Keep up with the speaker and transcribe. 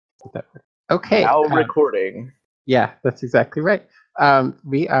Okay. Now recording. Yeah, that's exactly right.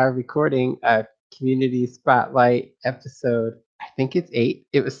 We are recording a community spotlight episode. I think it's 8.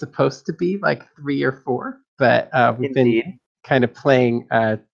 It was supposed to be like 3 or 4, but we've Indeed. been kind of playing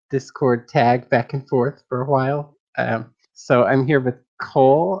Discord tag back and forth for a while. So I'm here with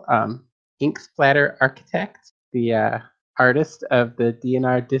Cole, Ink Splatter Architect, the artist of the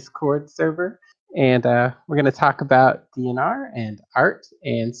DNR Discord server. And we're going to talk about DNR and art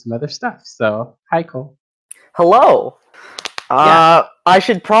and some other stuff. So, hi, Cole. Hello. Yeah. I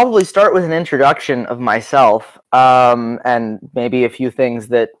should probably start with an introduction of myself, and maybe a few things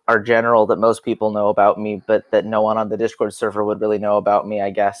that are general that most people know about me, but that no one on the Discord server would really know about me, I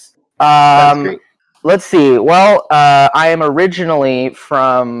guess. Sounds great. Let's see. Well, I am originally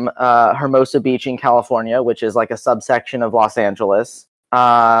from Hermosa Beach in California, which is like a subsection of Los Angeles.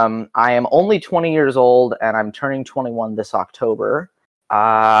 I am only 20 years old, and I'm turning 21 this October.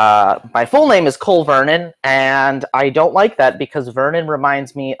 My full name is Cole Vernon, and I don't like that because Vernon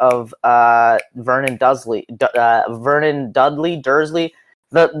reminds me of Vernon Dursley,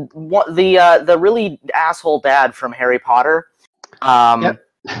 the really asshole dad from Harry Potter.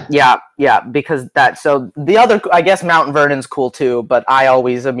 Yep. Yeah, because that. So the other, I guess, Mount Vernon's cool too, but I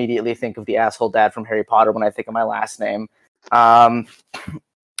always immediately think of the asshole dad from Harry Potter when I think of my last name.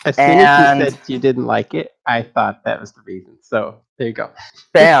 As soon as you said you didn't like it, I thought that was the reason. So there you go.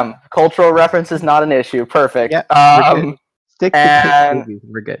 Bam! Cultural reference is not an issue. Perfect. Yep, we're good. Stick to kids movies.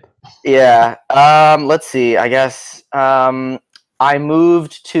 We're good. Yeah. Let's see. I guess I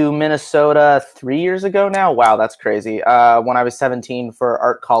moved to Minnesota 3 years ago now. Wow, that's crazy. When I was 17 for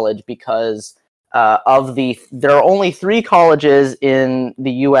art college because there are only 3 colleges in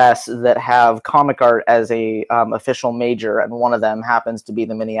the U.S. that have comic art as a official major, and one of them happens to be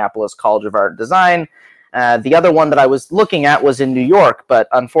the Minneapolis College of Art and Design. The other one that I was looking at was in New York, but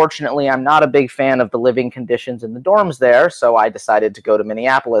unfortunately I'm not a big fan of the living conditions in the dorms there, so I decided to go to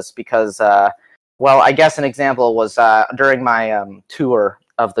Minneapolis because, well, I guess an example was during my tour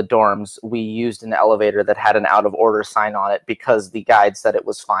of the dorms, we used an elevator that had an out-of-order sign on it because the guide said it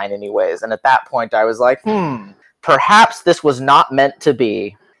was fine anyways. And at that point, I was like, perhaps this was not meant to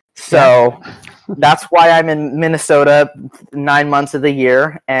be. So that's why I'm in Minnesota 9 months of the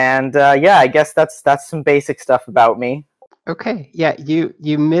year. And yeah, I guess that's some basic stuff about me. Okay. Yeah,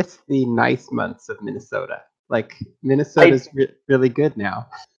 you missed the nice months of Minnesota. Like, Minnesota's really good now.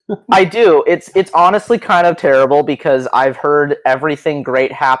 I do. It's honestly kind of terrible because I've heard everything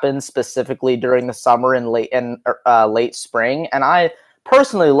great happen specifically during the summer and late spring, and I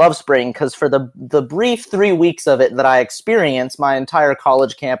personally love spring because for the brief 3 weeks of it that I experience, my entire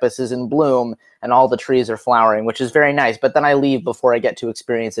college campus is in bloom and all the trees are flowering, which is very nice. But then I leave before I get to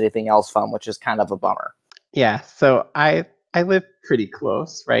experience anything else fun, which is kind of a bummer. Yeah. So I live pretty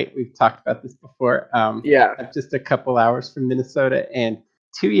close, right? We've talked about this before. Yeah. I'm just a couple hours from Minnesota, and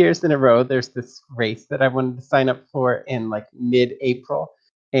 2 years in a row, there's this race that I wanted to sign up for in like mid-April.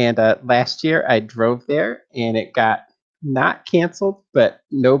 And last year I drove there and it got not canceled, but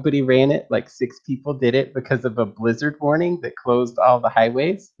nobody ran it. Like 6 people did it because of a blizzard warning that closed all the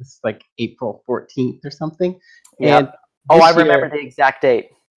highways. It's like April 14th or something. Yep. And I remember the exact date.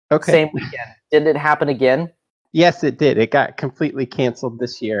 Okay. Same weekend. Did it happen again? Yes, it did. It got completely canceled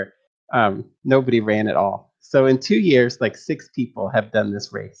this year. Nobody ran at all. So in 2 years, like 6 people have done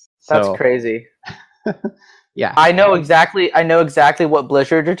this race. That's crazy. Yeah. I know exactly what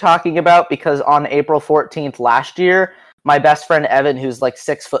blizzard you're talking about because on April 14th last year, my best friend Evan, who's like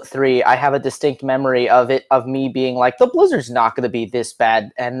 6'3", I have a distinct memory of me being like, the blizzard's not going to be this bad.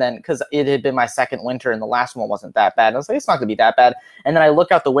 And then, because it had been my second winter and the last one wasn't that bad. And I was like, it's not going to be that bad. And then I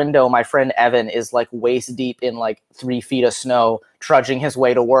look out the window, my friend Evan is like waist deep in like 3 feet of snow, trudging his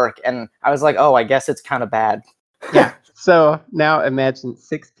way to work. And I was like, oh, I guess it's kind of bad. Yeah. So now imagine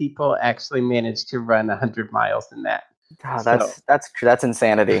 6 people actually managed to run 100 miles in that. Oh, that's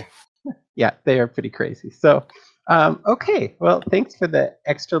insanity. Yeah, they are pretty crazy. So, okay. Well, thanks for the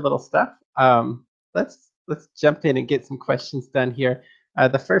extra little stuff. Let's jump in and get some questions done here.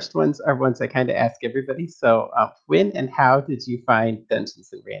 The first ones are ones I kind of ask everybody. So, when and how did you find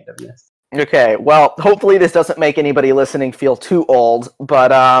Dungeons and Randomness? Okay, well, hopefully this doesn't make anybody listening feel too old,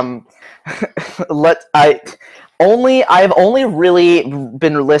 but I've only really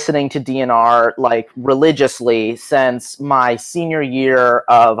been listening to DNR like religiously since my senior year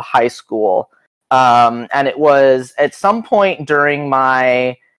of high school, and it was at some point during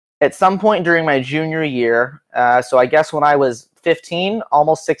my junior year. So I guess when I was 15,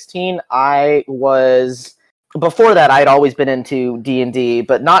 almost 16, I was before that, I'd always been into D&D,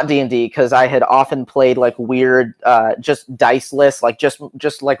 but not D&D because I had often played like weird, just dice-less, like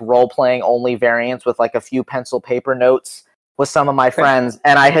just like role-playing only variants with like a few pencil paper notes with some of my friends,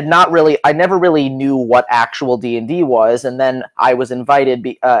 and I never really knew what actual D&D was, and then I was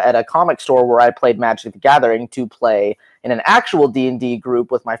invited at a comic store where I played Magic the Gathering to play in an actual D&D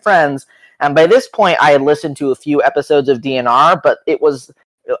group with my friends, and by this point I had listened to a few episodes of DNR, but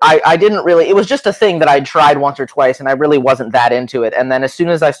I didn't really, it was just a thing that I'd tried once or twice, and I really wasn't that into it, and then as soon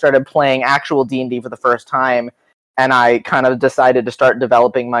as I started playing actual D&D for the first time, and I kind of decided to start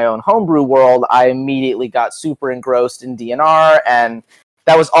developing my own homebrew world, I immediately got super engrossed in DNR, and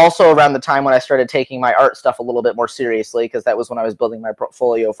that was also around the time when I started taking my art stuff a little bit more seriously, because that was when I was building my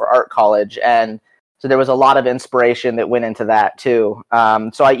portfolio for art college, and so there was a lot of inspiration that went into that too.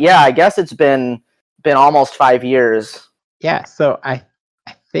 I guess it's been almost 5 years. Yeah, so I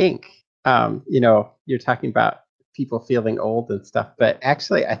think, you're talking about people feeling old and stuff, but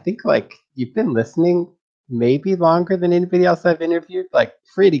actually I think like you've been listening maybe longer than anybody else I've interviewed, like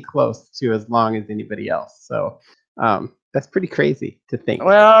pretty close to as long as anybody else. So that's pretty crazy to think.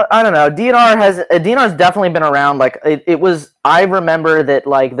 Well, I don't know. DNR's definitely been around. Like it was. I remember that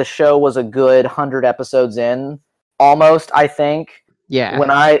like the show was a good 100 episodes in, almost. I think. Yeah.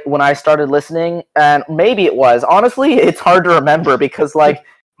 When I started listening, and maybe it was. Honestly, it's hard to remember because like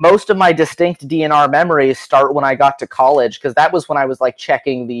most of my distinct DNR memories start when I got to college, because that was when I was like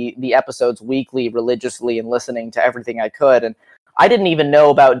checking the episodes weekly religiously and listening to everything I could. And I didn't even know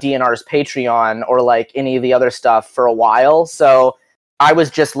about DNR's Patreon or like any of the other stuff for a while. So I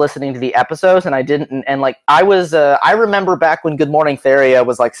was just listening to the episodes, and I remember back when Good Morning Theria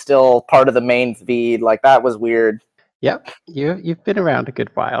was like still part of the main feed. Like that was weird. Yep. You've been around a good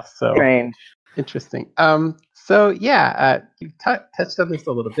while. So strange. Interesting. You touched on this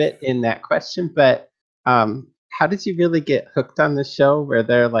a little bit in that question, but how did you really get hooked on the show? Were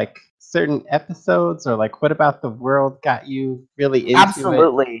there like certain episodes, or like what about the world got you really into it?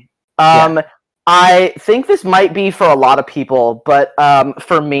 Absolutely. I think this might be for a lot of people, but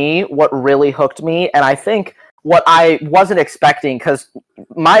for me, what really hooked me, and I think what I wasn't expecting, because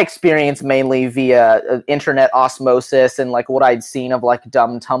my experience mainly via internet osmosis and like what I'd seen of like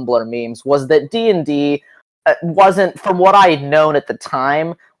dumb Tumblr memes was that D&D wasn't, from what I had known at the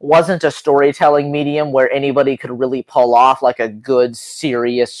time, wasn't a storytelling medium where anybody could really pull off like a good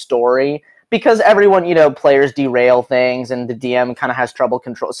serious story, because everyone, players derail things and the DM kind of has trouble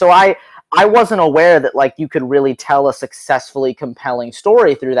control. So I wasn't aware that like you could really tell a successfully compelling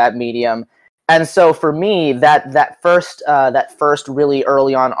story through that medium. And so for me, that first really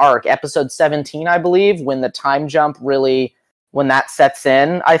early on arc, episode 17, I believe, when the time jump really, when that sets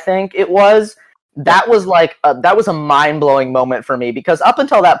in, I think it was, that was a mind-blowing moment for me, because up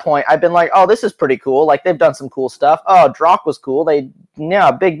until that point, I've been like, oh, this is pretty cool. Like they've done some cool stuff. Oh, Drock was cool.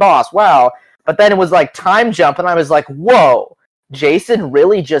 Big boss. Wow. But then it was like time jump, and I was like, whoa, Jason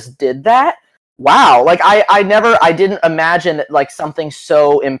really just did that? Wow, like I didn't imagine that like something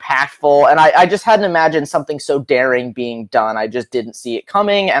so impactful, and I just hadn't imagined something so daring being done. I just didn't see it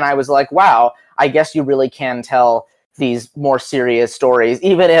coming, and I was like, wow, I guess you really can tell these more serious stories,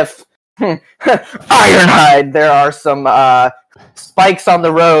 even if Ironhide, there are some spikes on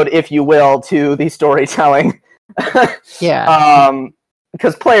the road, if you will, to the storytelling. Yeah.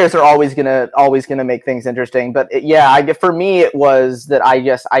 Because players are always gonna make things interesting, but for me it was that I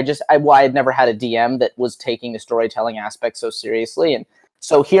had never had a DM that was taking the storytelling aspect so seriously, and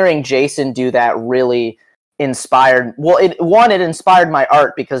so hearing Jason do that really inspired. Well, it inspired my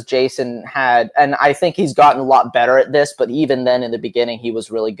art, because Jason had, and I think he's gotten a lot better at this, but even then in the beginning he was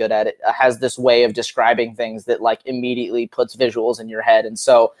really good at it. Has this way of describing things that like immediately puts visuals in your head, and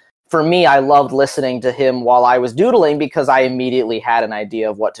so. For me, I loved listening to him while I was doodling, because I immediately had an idea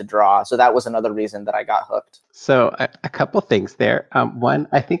of what to draw. So that was another reason that I got hooked. So a couple things there. One,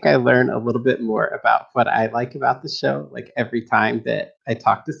 I think I learn a little bit more about what I like about the show, like every time that I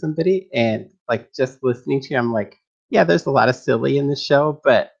talk to somebody, and like just listening to you, I'm like, yeah, there's a lot of silly in the show,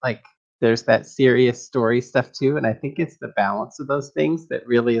 but like there's that serious story stuff too. And I think it's the balance of those things that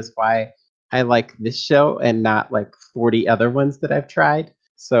really is why I like this show and not like 40 other ones that I've tried.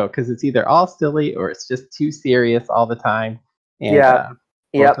 So, because it's either all silly or it's just too serious all the time. And,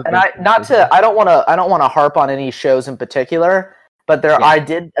 And I don't want to harp on any shows in particular, but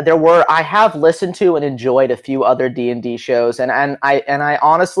I have listened to and enjoyed a few other D&D shows, and I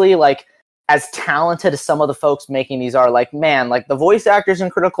honestly, like, as talented as some of the folks making these are, like, man, like the voice actors in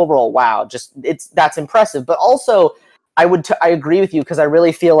Critical Role, wow, that's impressive. But also, I agree with you, because I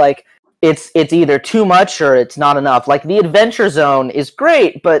really feel like it's either too much or it's not enough. Like the Adventure Zone is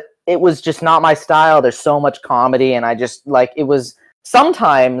great, but it was just not my style. There's so much comedy, and I just like it was.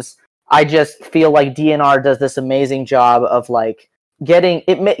 Sometimes I just feel like DNR does this amazing job of like getting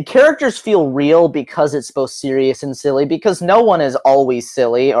it. Characters feel real because it's both serious and silly. Because no one is always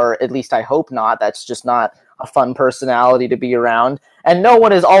silly, or at least I hope not. That's just not a fun personality to be around. And no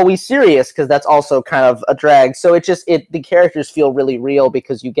one is always serious because that's also kind of a drag. So the characters feel really real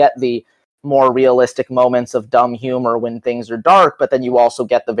because you get the more realistic moments of dumb humor when things are dark, but then you also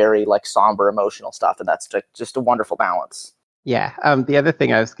get the very like somber emotional stuff, and that's just a wonderful balance. Yeah. The other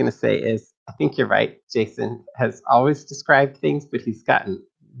thing I was going to say is I think you're right. Jason has always described things, but he's gotten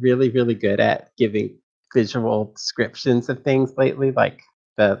really, really good at giving visual descriptions of things lately, like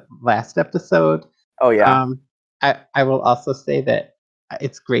the last episode. Oh yeah. I will also say that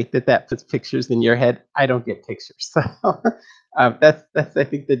it's great that puts pictures in your head. I don't get pictures, so that's I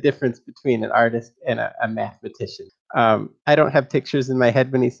think the difference between an artist and a mathematician. I don't have pictures in my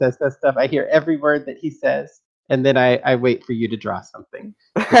head when he says that stuff. I hear every word that he says, and then I wait for you to draw something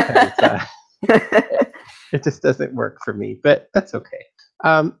because it just doesn't work for me. But that's okay.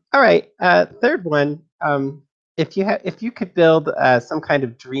 All right, third one. If you could build some kind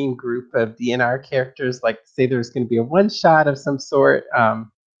of dream group of DNR characters, like say there's going to be a one shot of some sort,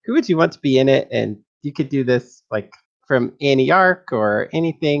 who would you want to be in it? And you could do this like from Annie Arc or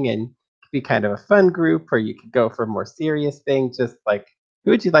anything, and be kind of a fun group, or you could go for a more serious thing. Just like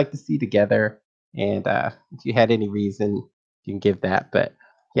who would you like to see together? And if you had any reason, you can give that. But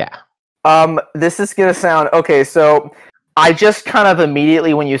yeah. This is gonna sound okay. So I just kind of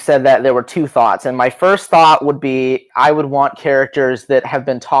immediately, when you said that, there were two thoughts. And my first thought would be I would want characters that have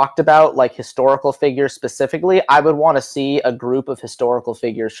been talked about, like historical figures specifically. I would want to see a group of historical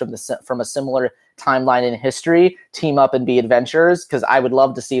figures from a similar timeline in history team up and be adventurers, because I would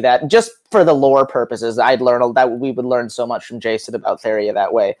love to see that. Just for the lore purposes, we would learn so much from Jason about Theria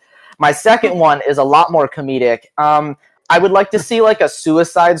that way. My second one is a lot more comedic. I would like to see like a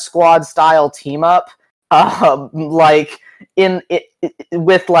Suicide Squad style team up. Like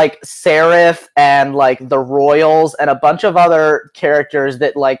with like Seraph and like the Royals and a bunch of other characters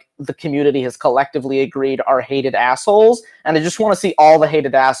that like the community has collectively agreed are hated assholes, and I just want to see all the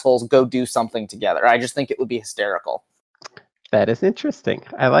hated assholes go do something together. I just think it would be hysterical. That is interesting.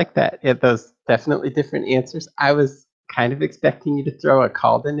 I like that. Those definitely different answers. I was kind of expecting you to throw a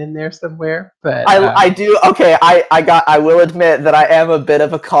Calden in there somewhere, but I do. Okay, I will admit that I am a bit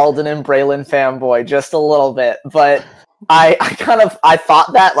of a Calden and Braylon fanboy, just a little bit. But I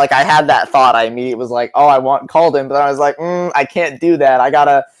thought that, like, I had that thought. I immediately was like, oh, I want Calden, but then I was like, I can't do that. I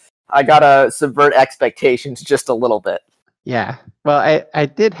gotta subvert expectations just a little bit. Yeah. Well, I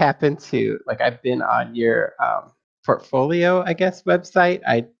did happen to, like, I've been on your portfolio, I guess, website.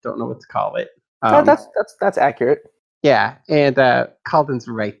 I don't know what to call it. That's accurate. Yeah, and Calden's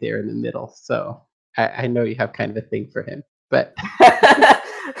right there in the middle, so I know you have kind of a thing for him. But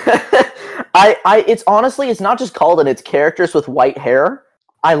it's honestly, it's not just Calden, it's characters with white hair.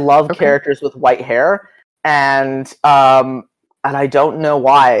 I love characters with white hair, and I don't know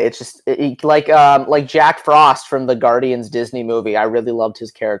why. It's just like Jack Frost from the Guardians Disney movie. I really loved his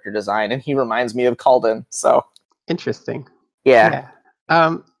character design, and he reminds me of Calden. So interesting. Yeah.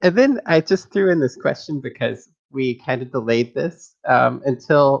 And then I just threw in this question because we kind of delayed this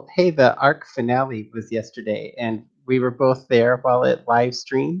until, hey, the ARC finale was yesterday, and we were both there while it live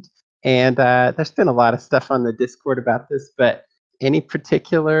streamed. And there's been a lot of stuff on the Discord about this, but any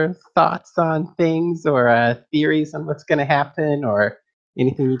particular thoughts on things or theories on what's going to happen, or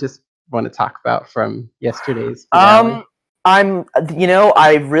anything you just want to talk about from yesterday's finale?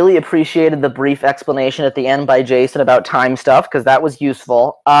 I really appreciated the brief explanation at the end by Jason about time stuff, because that was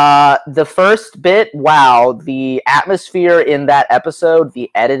useful. The first bit, wow, the atmosphere in that episode, the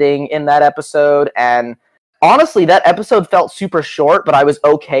editing in that episode, and honestly, that episode felt super short, but I was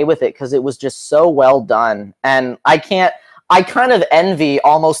okay with it because it was just so well done. And I kind of envy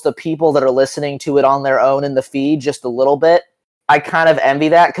almost the people that are listening to it on their own in the feed just a little bit. I kind of envy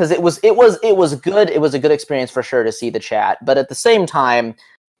that because it was good. It was a good experience for sure to see the chat, but at the same time,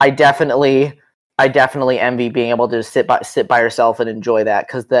 I definitely envy being able to sit by yourself and enjoy that,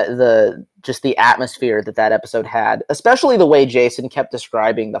 because the atmosphere that episode had, especially the way Jason kept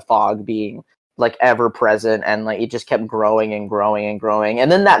describing the fog being like ever present, and like it just kept growing and growing and growing,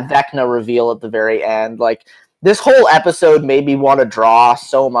 and then that Vecna reveal at the very end, like this whole episode made me want to draw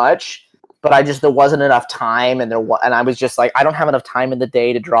so much. But there wasn't enough time, and I was just like, I don't have enough time in the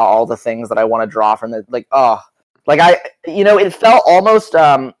day to draw all the things that I want to draw from it. Like, oh, Like it felt almost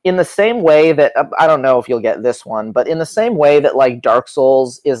in the same way that I don't know if you'll get this one, but in the same way that like Dark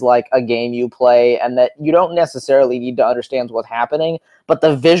Souls is like a game you play and that you don't necessarily need to understand what's happening, but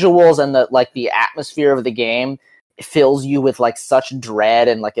the visuals and the atmosphere of the game fills you with like such dread,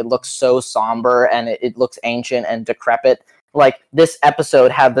 and like it looks so somber and it looks ancient and decrepit. Like this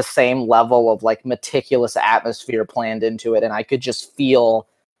episode had the same level of like meticulous atmosphere planned into it, and I could just feel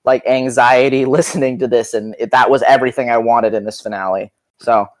like anxiety listening to this, and that was everything I wanted in this finale.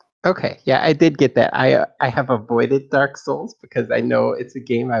 So okay, yeah, I did get that. I have avoided Dark Souls because I know it's a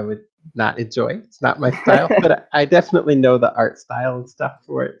game I would not enjoy. It's not my style, but I definitely know the art style and stuff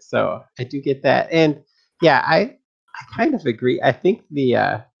for it, so I do get that. And yeah, I kind of agree. I think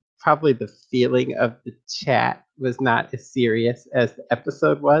the probably the feeling of the chat was not as serious as the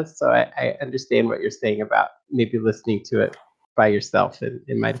episode was, so I understand what you're saying about maybe listening to it by yourself, and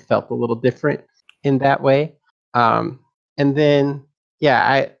it might have felt a little different in that way. And then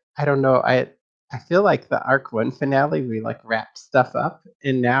yeah, I don't know. I feel like the Arc 1 finale, we like wrapped stuff up,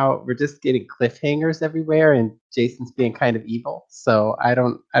 and now we're just getting cliffhangers everywhere, and Jason's being kind of evil. So I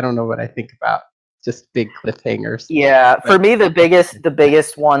don't know what I think about just big cliffhangers. yeah, for me the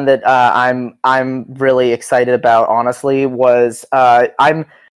biggest one that I'm really excited about, honestly, was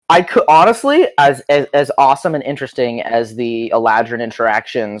I could honestly, as awesome and interesting as the Eladrin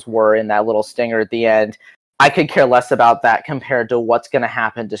interactions were in that little stinger at the end, I could care less about that compared to what's going to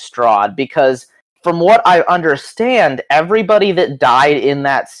happen to Strahd, because from what I understand, everybody that died in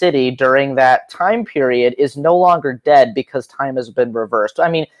that city during that time period is no longer dead because time has been reversed. I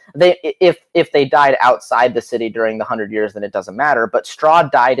mean, if they died outside the city during the 100 years, then it doesn't matter. But Strahd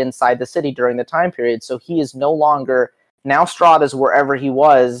died inside the city during the time period, so he is no longer. Now Strahd is wherever he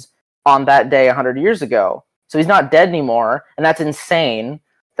was on that day 100 years ago. So he's not dead anymore, and that's insane.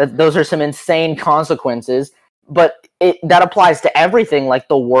 Those are some insane consequences. But that applies to everything, like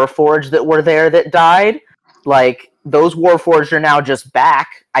the Warforged that were there that died. Like, those Warforged are now just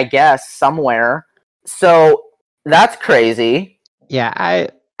back, I guess, somewhere. So that's crazy. Yeah,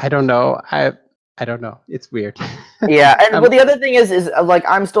 I don't know. I don't know. It's weird. Yeah, and but the other thing is like,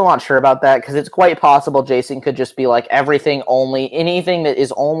 I'm still not sure about that, because it's quite possible Jason could just be like anything that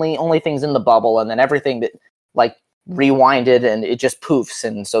is only things in the bubble, and then everything that like rewinded and it just poofs,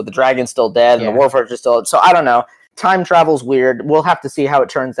 and so the dragon's still dead and the Warforged is still. So I don't know. Time travel's weird. We'll have to see how it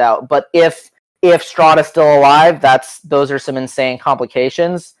turns out. But if Strahd is still alive, those are some insane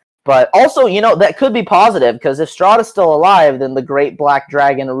complications. But also, that could be positive, because if Strahd is still alive, then the great black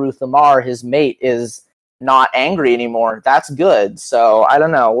dragon Aruthamar, his mate, is not angry anymore. That's good. So I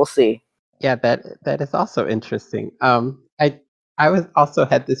don't know. We'll see. Yeah, that is also interesting. I was also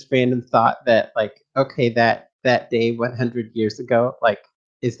had this random thought that, like, okay, that day 100 years ago, like,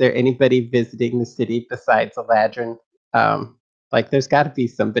 is there anybody visiting the city besides Eladrin? Like, there's got to be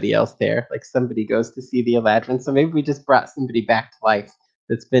somebody else there. Like, somebody goes to see the Eladrin, so maybe we just brought somebody back to life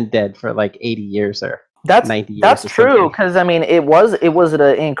that's been dead for like 80 years or 90 years. That's true, because I mean, it was an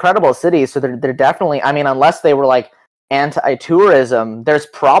incredible city, so they're definitely. I mean, unless they were like anti-tourism, there's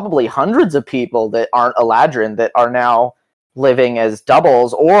probably hundreds of people that aren't Eladrin that are now living as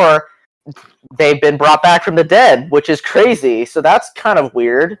doubles, or they've been brought back from the dead, which is crazy. So that's kind of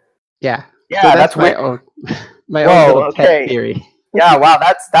weird. Yeah. Yeah, so that's my own little pet theory. Yeah, wow,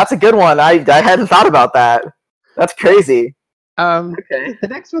 that's a good one. I hadn't thought about that. That's crazy. Okay. The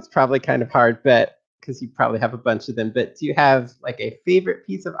next one's probably kind of hard, but because you probably have a bunch of them. But do you have like a favorite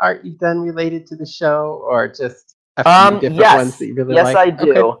piece of art you've done related to the show, or just a few different ones that you really like? Yes, I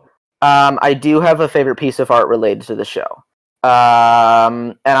do. Okay. I do have a favorite piece of art related to the show.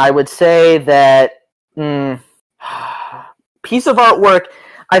 And I would say that piece of artwork,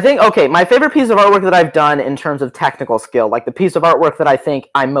 I think, okay, my favorite piece of artwork that I've done in terms of technical skill, like the piece of artwork that I think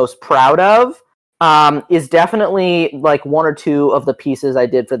I'm most proud of, is definitely like one or two of the pieces I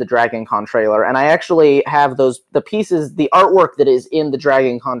did for the Dragon Con trailer. And I actually have the artwork that is in the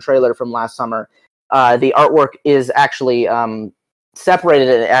Dragon Con trailer from last summer. The artwork is actually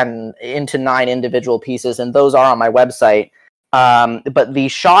separated into 9 individual pieces, and those are on my website. But the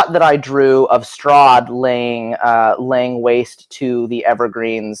shot that I drew of Strahd laying waste to the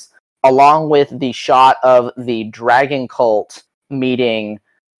Evergreens, along with the shot of the Dragon Cult meeting,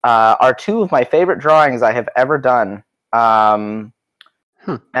 are two of my favorite drawings I have ever done. And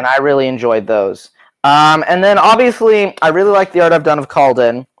I really enjoyed those. And then obviously I really like the art I've done of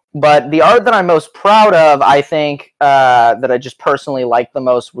Kalden, but the art that I'm most proud of, I think, that I just personally like the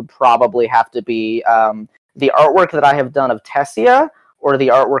most, would probably have to be the artwork that I have done of Tessia, or the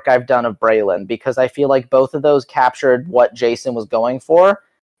artwork I've done of Braylon, because I feel like both of those captured what Jason was going for.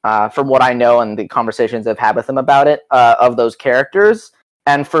 from what I know and the conversations I've had with him about it, of those characters.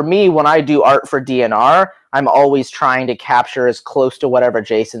 And for me, when I do art for DNR, I'm always trying to capture as close to whatever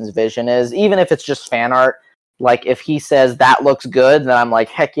Jason's vision is, even if it's just fan art. Like, if he says that looks good, then I'm like,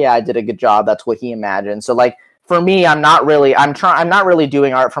 heck yeah, I did a good job. That's what he imagined. So, like, for me, I'm not really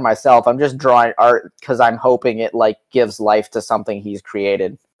doing art for myself. I'm just drawing art because I'm hoping it, like, gives life to something he's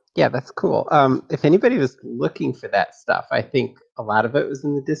created. Yeah, that's cool. If anybody was looking for that stuff, I think a lot of it was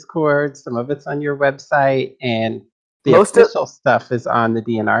in the Discord. Some of it's on your website, and the official stuff is on the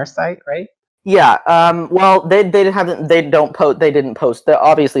DNR site, right? Yeah. Well, they didn't post.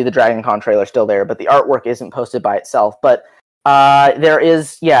 Obviously, the Dragon Con trailer is still there, but the artwork isn't posted by itself. But there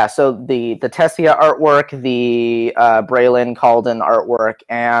is, yeah. So the Tessia artwork, the Braylon Calden artwork,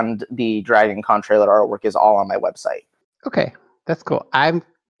 and the Dragon Con trailer artwork is all on my website. Okay, that's cool. I'm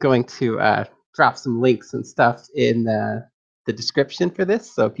going to drop some links and stuff in the description for this,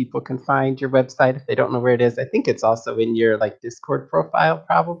 so people can find your website if they don't know where it is. I think it's also in your like Discord profile,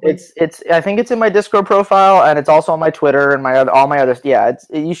 probably. I think it's in my Discord profile, and it's also on my Twitter and all my other. Yeah,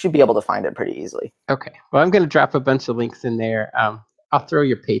 you should be able to find it pretty easily. Okay, well, I'm going to drop a bunch of links in there. I'll throw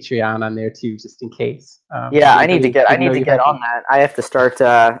your Patreon on there too, just in case. Yeah, I need to get on that. I have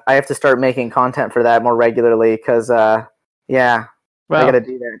to start making content for that more regularly because yeah, well, I got to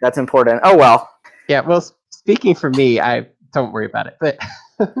do that. That's important. Oh well. Yeah, well, speaking for me, I don't worry about it, but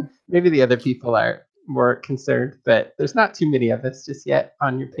maybe the other people are more concerned. But there's not too many of us just yet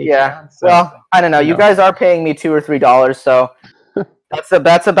on your Patreon. Yeah. So, well, I don't know. You guys are paying me $2 or $3, so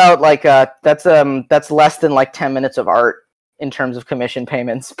that's about like that's less than like 10 minutes of art in terms of commission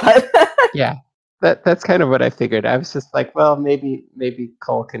payments. But yeah, that's kind of what I figured. I was just like, well, maybe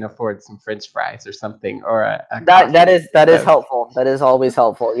Cole can afford some French fries or something, or that is helpful. That is always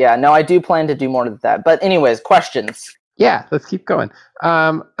helpful. Yeah. No, I do plan to do more of that. But anyways, questions. Yeah, let's keep going.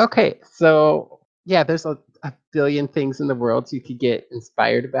 Okay, so yeah, there's a billion things in the world you could get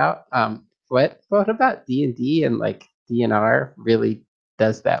inspired about. What about D&D and like DNR really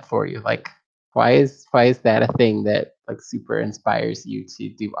does that for you? Like, why is that a thing that like super inspires you to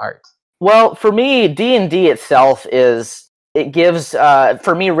do art? Well, for me, D&D itself it gives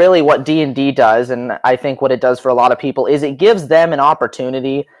for me really what D&D does, and I think what it does for a lot of people is it gives them an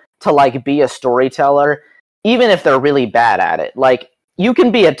opportunity to like be a storyteller, even if they're really bad at it. Like, you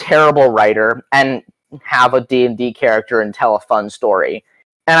can be a terrible writer and have a D&D character and tell a fun story.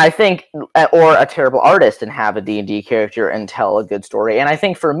 And I think, or a terrible artist and have a D&D character and tell a good story. And I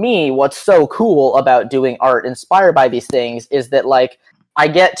think for me, what's so cool about doing art inspired by these things is that, like, I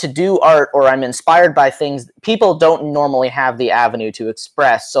get to do art, or I'm inspired by things people don't normally have the avenue to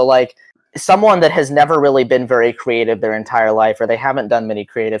express. So, like, someone that has never really been very creative their entire life, or they haven't done many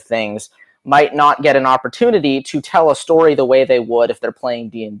creative things, might not get an opportunity to tell a story the way they would if they're playing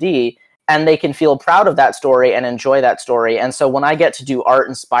D&D, and they can feel proud of that story and enjoy that story. And so when I get to do art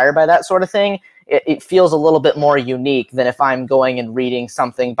inspired by that sort of thing, it feels a little bit more unique than if I'm going and reading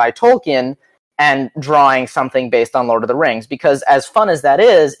something by Tolkien and drawing something based on Lord of the Rings. Because as fun as that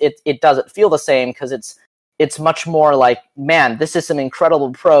is, it doesn't feel the same, because it's much more like, man, this is some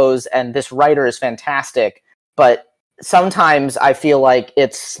incredible prose and this writer is fantastic. But sometimes I feel like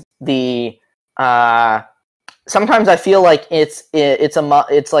it's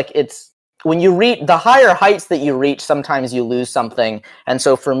when you reach the higher heights that you reach, sometimes you lose something. And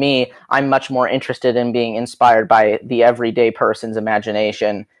so for me, I'm much more interested in being inspired by the everyday person's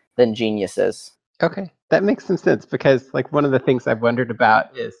imagination than geniuses. Okay, that makes some sense, because like one of the things I've wondered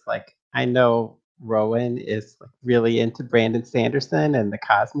about is, like, I know Rowan is like really into Brandon Sanderson and the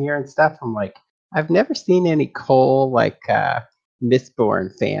Cosmere and stuff. I'm like, I've never seen any Cole like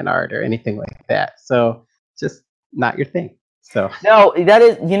Mistborn fan art or anything like that. So just not your thing. So no, that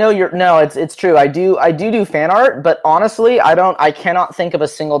is, it's true. I do fan art, but honestly, I cannot think of a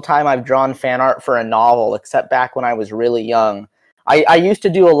single time I've drawn fan art for a novel, except back when I was really young. I used to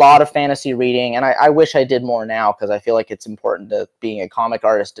do a lot of fantasy reading, and I wish I did more now, because I feel like it's important to being a comic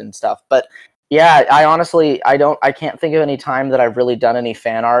artist and stuff. But yeah, I can't think of any time that I've really done any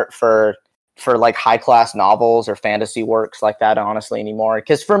fan art for like high class novels or fantasy works like that, honestly, anymore.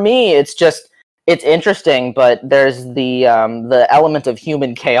 Because for me, it's interesting, but there's the element of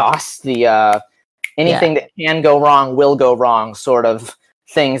human chaos, anything that can go wrong will go wrong sort of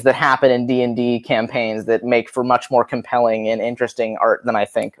things that happen in D&D campaigns that make for much more compelling and interesting art than I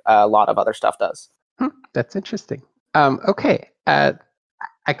think a lot of other stuff does. That's interesting. Okay.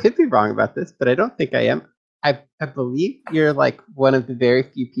 I could be wrong about this, but I don't think I am. I believe you're like one of the very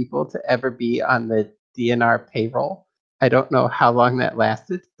few people to ever be on the DNR payroll. I don't know how long that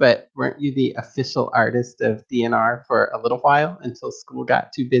lasted, but weren't you the official artist of DNR for a little while until school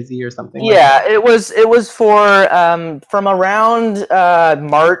got too busy or something like Yeah, that? it was for from around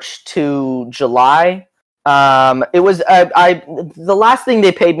March to July. It was I the last thing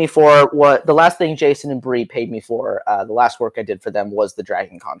they paid me for, what the last thing Jason and Bree paid me for, the last work I did for them was the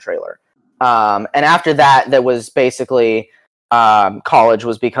Dragon Con trailer. And after that, that was basically college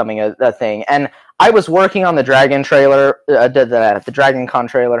was becoming a thing, and I was working on the Dragon trailer, the Dragon Con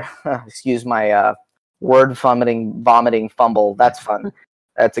trailer. Excuse my word vomiting fumble. That's fun.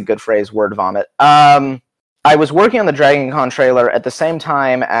 That's a good phrase, word vomit. I was working on the Dragon Con trailer at the same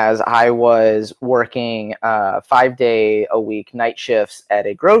time as I was working 5-day a week night shifts at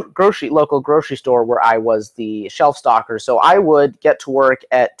a local grocery store where I was the shelf stalker. So I would get to work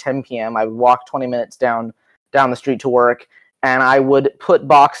at 10 p.m. I would walk 20 minutes down the street to work, and I would put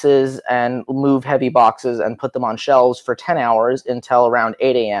boxes and move heavy boxes and put them on shelves for 10 hours until around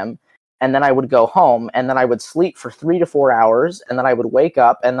 8 a.m. And then I would go home, and then I would sleep for 3 to 4 hours, and then I would wake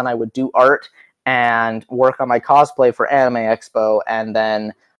up, and then I would do art and work on my cosplay for Anime Expo, and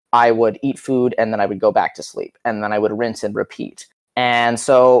then I would eat food, and then I would go back to sleep, and then I would rinse and repeat. And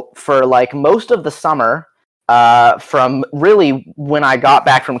so for like most of the summer, from really when I got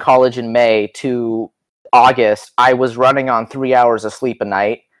back from college in May to August, I was running on 3 hours of sleep a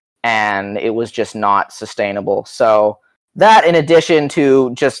night, and it was just not sustainable. So that, in addition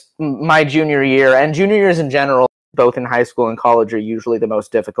to just my junior year, and junior years in general, both in high school and college, are usually the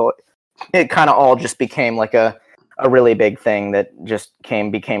most difficult. It kind of all just became like a really big thing that just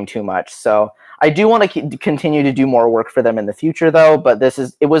became too much. So I do want to continue to do more work for them in the future, though. But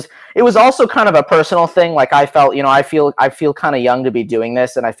it was also kind of a personal thing. Like I felt, I feel kind of young to be doing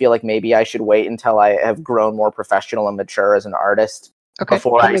this, and I feel like maybe I should wait until I have grown more professional and mature as an artist. Okay,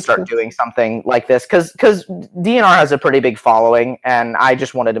 before I start doing something like this, because DNR has a pretty big following, and I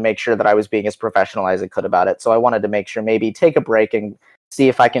just wanted to make sure that I was being as professional as I could about it. So I wanted to make sure, maybe take a break and see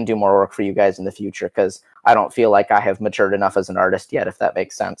if I can do more work for you guys in the future, because I don't feel like I have matured enough as an artist yet, if that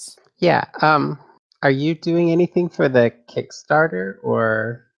makes sense. Yeah. Are you doing anything for the Kickstarter,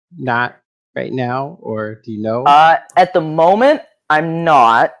 or not right now, or do you know? At the moment, I'm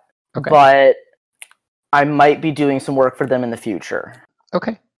not, but I might be doing some work for them in the future.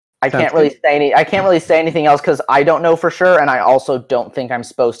 Okay. I can't really say anything else because I don't know for sure, and I also don't think I'm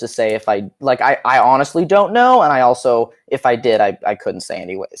supposed to say if I honestly don't know, and I also, if I did, I couldn't say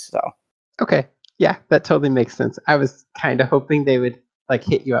anyways. So. Okay. Yeah, that totally makes sense. I was kind of hoping they would like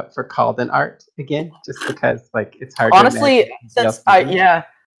hit you up for Called an Art again, just because like it's hard. Honestly,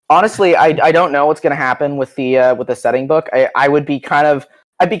 honestly, I don't know what's gonna happen with the setting book. I'd be kind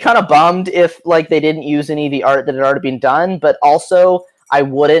of bummed if like they didn't use any of the art that had already been done, but also I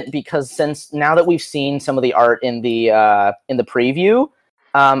wouldn't, because since now that we've seen some of the art in the preview,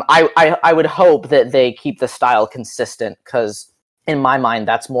 I would hope that they keep the style consistent, because in my mind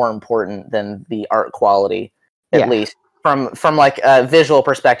that's more important than the art quality, at least from like a visual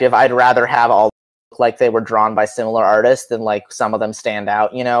perspective. I'd rather have all look like they were drawn by similar artists than like some of them stand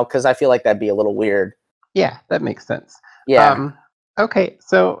out, because I feel like that'd be a little weird. Yeah, that makes sense. Yeah. Okay,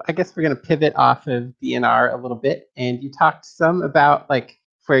 so I guess we're going to pivot off of DNR a little bit, and you talked some about like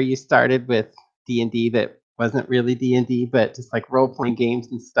where you started with D&D that wasn't really D&D, but just like role-playing games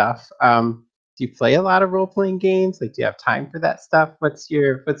and stuff. Do you play a lot of role-playing games? Like, do you have time for that stuff? What's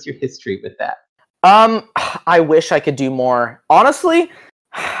your history with that? I wish I could do more. Honestly,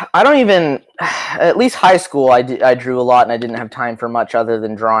 I don't even. At least high school, I drew a lot, and I didn't have time for much other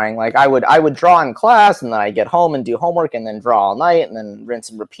than drawing. Like I would draw in class, and then I get home and do homework, and then draw all night, and then rinse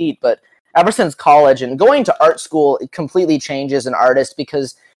and repeat. But ever since college and going to art school, it completely changes an artist,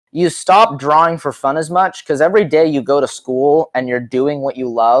 because you stop drawing for fun as much, because every day you go to school and you're doing what you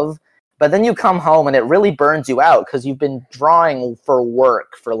love, but then you come home and it really burns you out, because you've been drawing for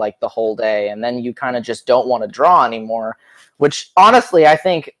work for like the whole day, and then you kind of just don't want to draw anymore. Which honestly, I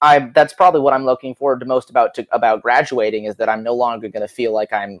think that's probably what I'm looking forward to most about graduating, is that I'm no longer going to feel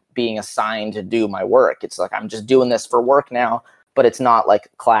like I'm being assigned to do my work. It's like I'm just doing this for work now, but it's not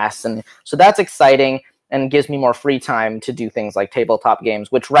like class. And so that's exciting and gives me more free time to do things like tabletop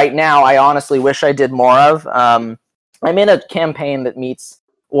games, which right now I honestly wish I did more of. I'm in a campaign that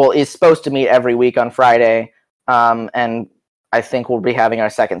is supposed to meet every week on Friday, and I think we'll be having our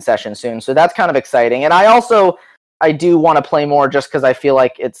second session soon. So that's kind of exciting. And I do want to play more, just because I feel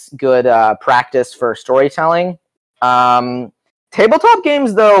like it's good practice for storytelling. Tabletop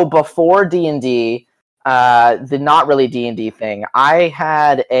games, though, before D&D, the not really D&D thing, I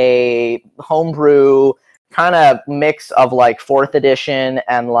had a homebrew kind of mix of like 4th edition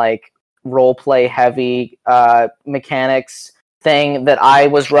and like role play heavy mechanics thing that I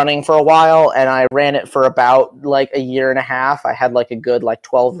was running for a while, and I ran it for about like a year and a half. I had like a good like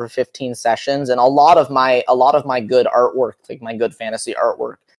 12 or 15 sessions, and a lot of my good artwork, like my good fantasy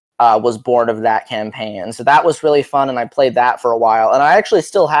artwork, was born of that campaign. So that was really fun, and I played that for a while. And I actually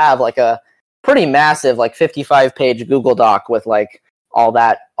still have like a pretty massive like 55-page Google Doc with like all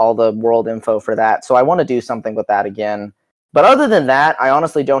the world info for that. So I want to do something with that again. But other than that, I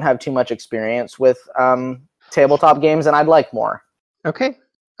honestly don't have too much experience with tabletop games, and I'd like more. Okay.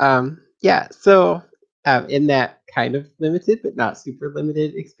 Yeah. So, in that kind of limited but not super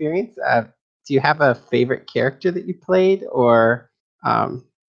limited experience, do you have a favorite character that you played, or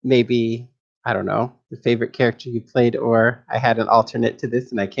maybe I don't know the favorite character you played, or I had an alternate to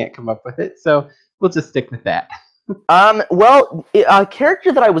this and I can't come up with it, so we'll just stick with that. Well, a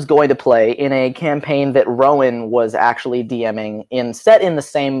character that I was going to play in a campaign that Rowan was actually DMing set in the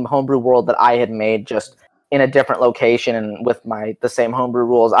same homebrew world that I had made, just in a different location and with the same homebrew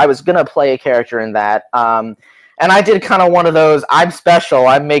rules. I was gonna play a character in that, and I did kind of one of those I'm special,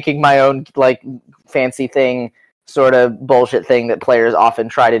 I'm making my own like fancy thing sort of bullshit thing that players often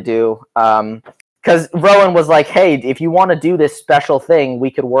try to do. Because Rowan was like, hey, if you want to do this special thing,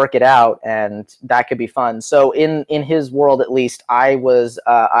 we could work it out, and that could be fun. So in his world, at least, I was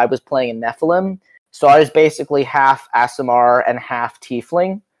playing a Nephilim, so I was basically half Aasimar and half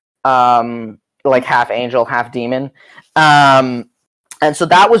Tiefling. Like half angel, half demon. And so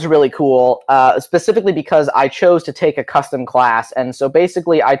that was really cool, specifically because I chose to take a custom class. And so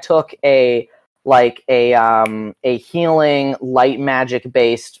basically I took a healing light magic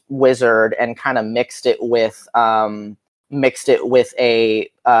based wizard and kind of mixed it with a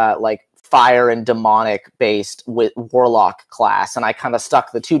like fire and demonic based warlock class. And I kind of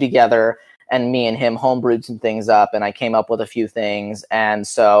stuck the two together, and me and him homebrewed some things up, and I came up with a few things. And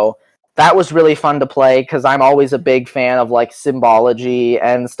so that was really fun to play because I'm always a big fan of like symbology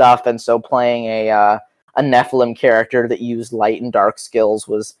and stuff, and so playing a Nephilim character that used light and dark skills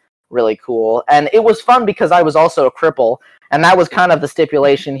was really cool. And it was fun because I was also a cripple, and that was kind of the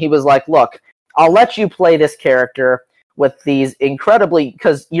stipulation. He was like, "Look, I'll let you play this character with these incredibly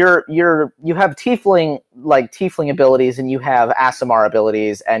because you have tiefling abilities, and you have Aasimar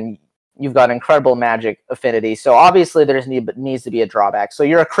abilities, and you've got incredible magic affinity. So obviously there needs to be a drawback. So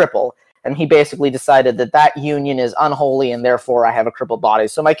you're a cripple." And he basically decided that union is unholy, and therefore I have a crippled body.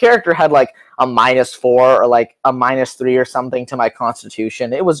 So my character had like a -4 or like a -3 or something to my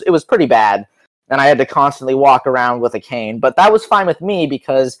constitution. It was pretty bad, and I had to constantly walk around with a cane. But that was fine with me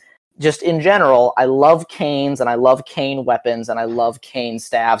because just in general, I love canes, and I love cane weapons, and I love cane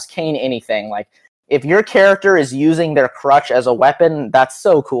staves, cane anything. Like, if your character is using their crutch as a weapon, that's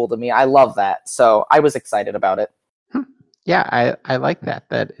so cool to me. I love that. So I was excited about it. Yeah, I like that.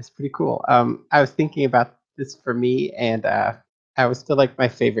 That is pretty cool. I was thinking about this for me, and I was still like my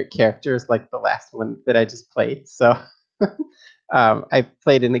favorite character is like the last one that I just played. So I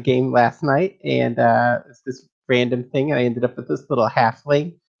played in a game last night, and it's this random thing. I ended up with this little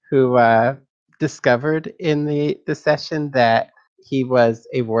halfling who discovered in the session that he was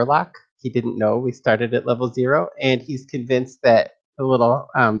a warlock. He didn't know. We started at level 0, and he's convinced that the little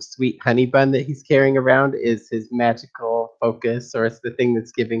sweet honey bun that he's carrying around is his magical focus, or it's the thing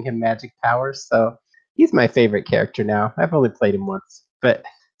that's giving him magic powers. So he's my favorite character now. I've only played him once, but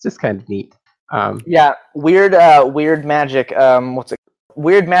it's just kind of neat. Yeah, weird magic.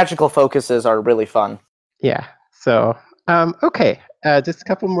 Weird magical focuses are really fun. Yeah. So okay, just a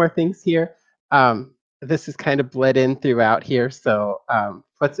couple more things here. This is kind of bled in throughout here. So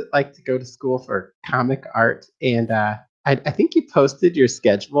what's it like to go to school for comic art? And I think you posted your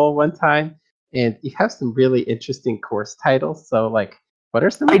schedule one time, and you have some really interesting course titles. So, like, what are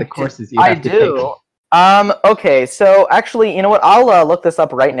some of the courses you have to take? Okay, so actually, you know what? I'll look this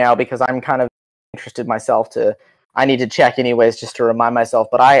up right now because I'm kind of interested myself. I need to check anyways just to remind myself.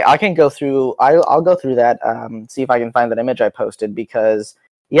 But I can go through. I'll go through that. See if I can find that image I posted because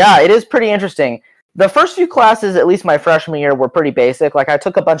yeah, it is pretty interesting. The first few classes, at least my freshman year, were pretty basic. Like, I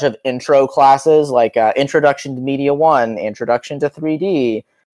took a bunch of intro classes, like Introduction to Media 1, Introduction to 3D,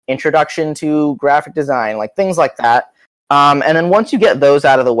 Introduction to Graphic Design, like things like that. And then once you get those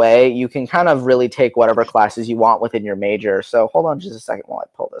out of the way, you can kind of really take whatever classes you want within your major. So hold on just a second while I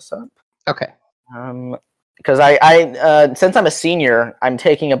pull this up. Okay. Because I since I'm a senior, I'm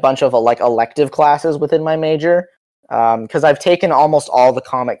taking a bunch of like elective classes within my major. Because I've taken almost all the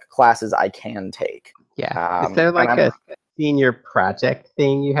comic classes I can take. Yeah. Is there like a senior project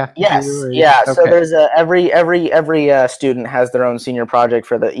thing you have to do? Yes. Yeah. Okay. So there's every student has their own senior project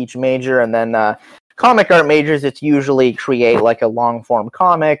for each major, and then comic art majors, it's usually create like a long form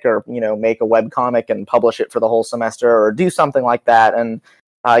comic, or make a web comic and publish it for the whole semester, or do something like that. And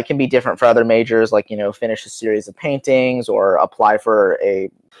it can be different for other majors, like finish a series of paintings or apply for a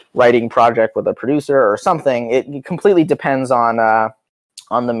writing project with a producer or something. It completely depends on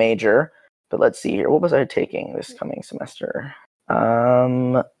the major. But let's see here. What was I taking this coming semester?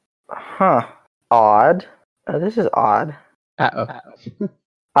 Odd. This is odd. Uh-oh.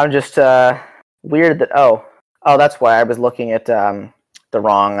 I'm just weird that that's why I was looking at the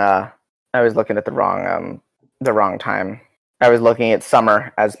wrong time. I was looking at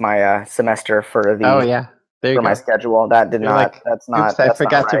summer as my semester for the my schedule. That did not. That's not. Oops, I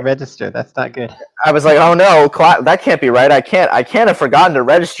forgot to register. That's not good. I was like, oh no, that can't be right. I can't have forgotten to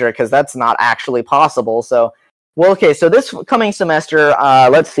register because that's not actually possible. So, well, okay. So this coming semester,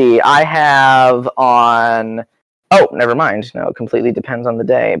 let's see. I have on. Oh, never mind. No, it completely depends on the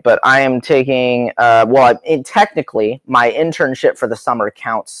day. But I am taking. Technically, my internship for the summer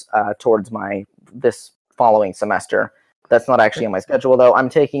counts towards this following semester. That's not actually on my schedule though. I'm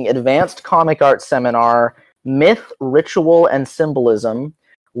taking Advanced Comic Art Seminar, Myth, Ritual, and Symbolism,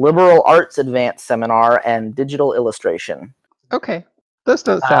 Liberal Arts Advanced Seminar, and Digital Illustration. Okay. Those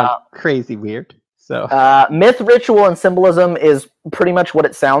don't sound crazy weird. So Myth, Ritual, and Symbolism is pretty much what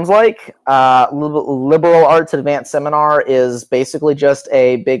it sounds like. Liberal Arts Advanced Seminar is basically just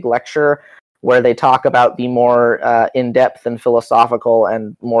a big lecture where they talk about the more in-depth and philosophical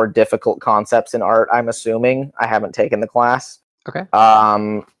and more difficult concepts in art, I'm assuming. I haven't taken the class. Okay.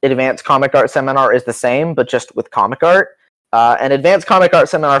 Advanced Comic Art Seminar is the same, but just with comic art. And Advanced Comic Art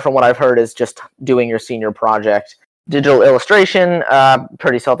Seminar, from what I've heard, is just doing your senior project. Digital Illustration,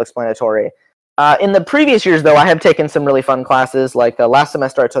 pretty self-explanatory. In the previous years, though, I have taken some really fun classes. Like last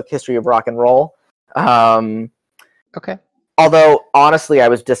semester, I took History of Rock and Roll. Okay. Although, honestly, I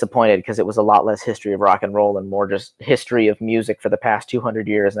was disappointed because it was a lot less history of rock and roll and more just history of music for the past 200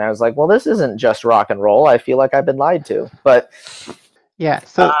 years. And I was like, well, this isn't just rock and roll. I feel like I've been lied to. But yeah,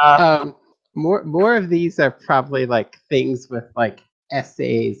 so more of these are probably like things with like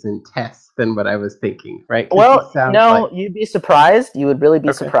essays and tests than what I was thinking, right? Well, no, you'd be surprised. You would really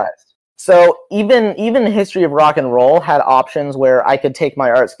be surprised. So even History of Rock and Roll had options where I could take my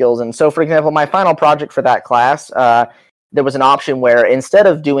art skills. And so, for example, my final project for that class, there was an option where instead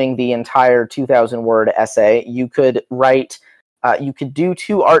of doing the entire 2,000-word essay, you could do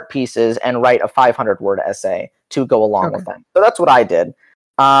 2 art pieces and write a 500-word essay to go along with them. So that's what I did.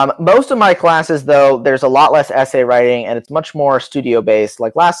 Most of my classes, though, there's a lot less essay writing, and it's much more studio-based.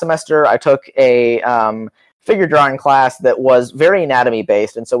 Like last semester, I took a figure drawing class that was very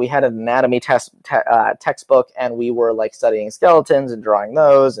anatomy-based, and so we had an anatomy textbook, and we were like studying skeletons and drawing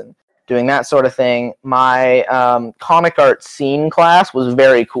those and doing that sort of thing. My comic art scene class was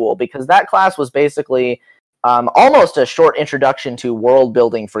very cool because that class was basically almost a short introduction to world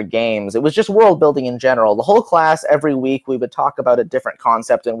building for games. It was just world building in general. The whole class, every week, we would talk about a different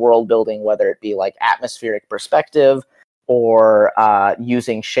concept in world building, whether it be like atmospheric perspective or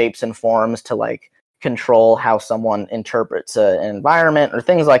using shapes and forms to like control how someone interprets an environment or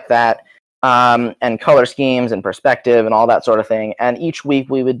things like that. And color schemes and perspective and all that sort of thing. And each week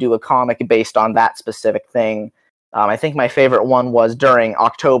we would do a comic based on that specific thing. I think my favorite one was during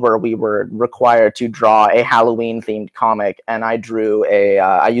October, we were required to draw a Halloween-themed comic, and I drew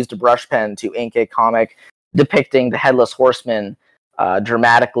I used a brush pen to ink a comic depicting the Headless Horseman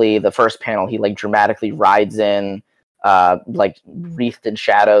dramatically. The first panel, he like dramatically rides in, like wreathed in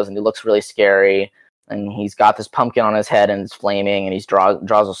shadows, and he looks really scary. And he's got this pumpkin on his head, and it's flaming, and he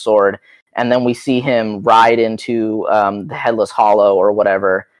draws a sword. And then we see him ride into the Headless Hollow or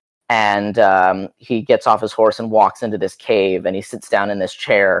whatever, and he gets off his horse and walks into this cave, and he sits down in this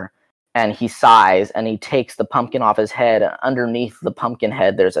chair, and he sighs, and he takes the pumpkin off his head. Underneath the pumpkin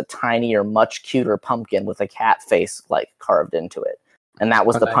head, there's a tinier, much cuter pumpkin with a cat face like carved into it. And that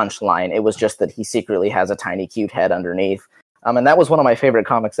was the punchline. It was just that he secretly has a tiny, cute head underneath. And that was one of my favorite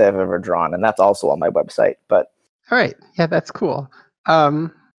comics I've ever drawn, and that's also on my website. But all right, yeah, that's cool.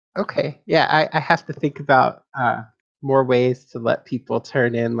 Okay, yeah, I have to think about more ways to let people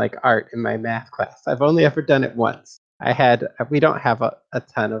turn in like art in my math class. I've only ever done it once. We don't have a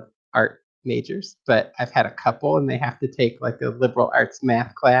ton of art majors, but I've had a couple, and they have to take like a liberal arts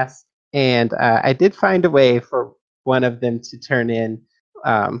math class. And I did find a way for one of them to turn in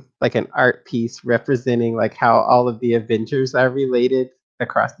like an art piece representing like how all of the Avengers are related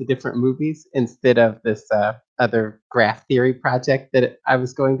across the different movies instead of this other graph theory project that I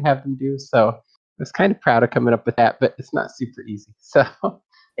was going to have them do. So I was kind of proud of coming up with that, but it's not super easy. So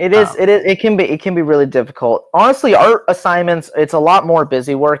it can be really difficult. Honestly, art assignments, it's a lot more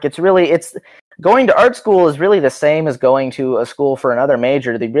busy work. It's going to art school is really the same as going to a school for another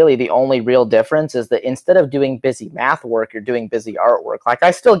major. The only real difference is that instead of doing busy math work, you're doing busy artwork. Like,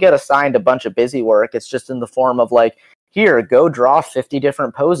 I still get assigned a bunch of busy work. It's just in the form of like, here, go draw 50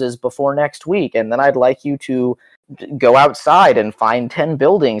 different poses before next week, and then I'd like you to go outside and find 10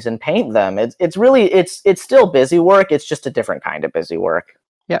 buildings and paint them. It's still busy work. It's just a different kind of busy work.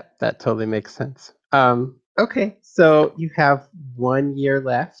 Yeah, that totally makes sense. Okay, so you have 1 year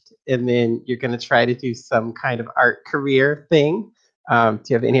left, and then you're going to try to do some kind of art career thing. Do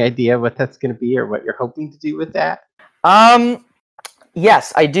you have any idea what that's going to be or what you're hoping to do with that?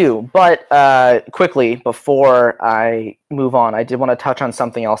 Yes, I do. But quickly, before I move on, I did want to touch on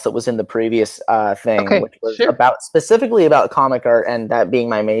something else that was in the previous thing, which was specifically about comic art and that being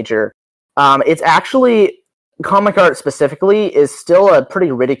my major. It's actually, comic art specifically is still a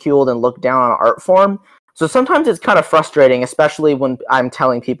pretty ridiculed and looked down on art form. So sometimes it's kind of frustrating, especially when I'm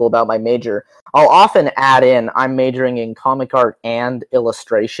telling people about my major. I'll often add in, I'm majoring in comic art and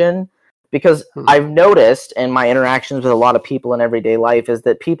illustration, because I've noticed in my interactions with a lot of people in everyday life is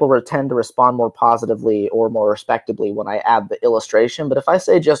that people tend to respond more positively or more respectably when I add the illustration. But if I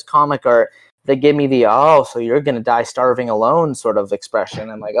say just comic art, they give me the, oh, so you're going to die starving alone sort of expression.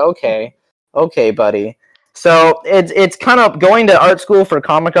 I'm like, okay, buddy. So it's kind of, going to art school for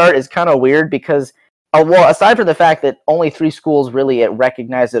comic art is kind of weird because, well, aside from the fact that only 3 schools really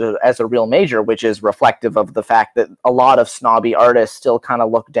recognize it as a real major, which is reflective of the fact that a lot of snobby artists still kind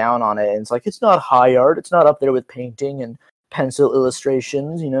of look down on it. And it's like, it's not high art. It's not up there with painting and pencil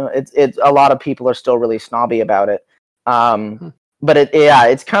illustrations. You know, it's a lot of people are still really snobby about it. But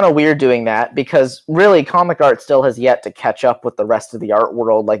it's kind of weird doing that because really comic art still has yet to catch up with the rest of the art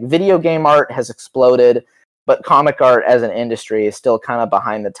world. Like, video game art has exploded, but comic art as an industry is still kind of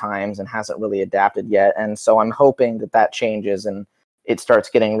behind the times and hasn't really adapted yet. And so I'm hoping that changes and it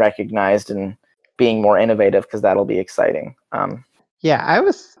starts getting recognized and being more innovative, because that'll be exciting. Yeah, I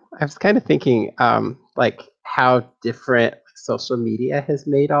was kind of thinking like how different social media has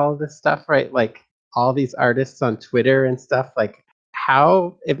made all of this stuff, right? Like all these artists on Twitter and stuff, like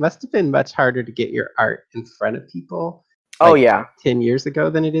how it must have been much harder to get your art in front of people. Oh yeah, 10 years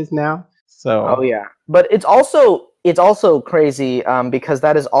ago than it is now. So. Oh yeah, but it's also crazy because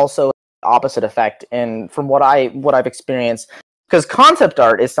that is also the opposite effect. And from what I've experienced, because concept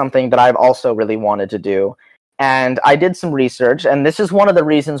art is something that I've also really wanted to do, and I did some research, and this is one of the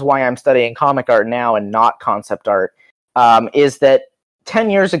reasons why I'm studying comic art now and not concept art, is that 10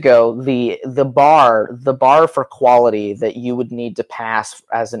 years ago the bar for quality that you would need to pass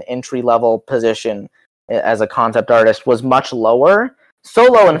as an entry-level position as a concept artist was much lower. So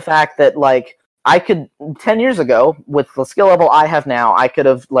low, in fact, that like I could 10 years ago, with the skill level I have now, I could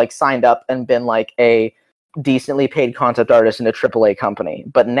have like signed up and been like a decently paid concept artist in a AAA company.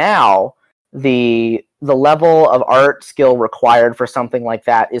 But now the level of art skill required for something like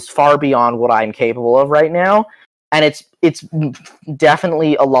that is far beyond what I'm capable of right now. And it's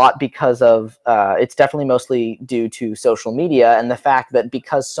definitely a lot because of it's definitely mostly due to social media and the fact that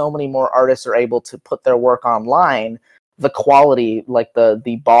because so many more artists are able to put their work online, the quality, like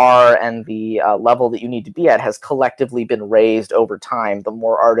the bar and the level that you need to be at, has collectively been raised over time. The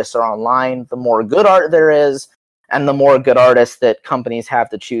more artists are online, the more good art there is, and the more good artists that companies have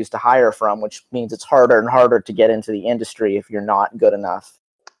to choose to hire from, which means it's harder and harder to get into the industry if you're not good enough.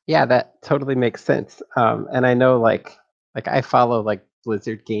 Yeah, that totally makes sense. And I know like I follow like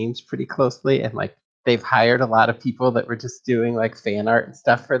Blizzard Games pretty closely, and like they've hired a lot of people that were just doing like fan art and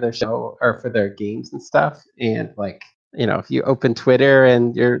stuff for their show or for their games and stuff. And like, you know, if you open Twitter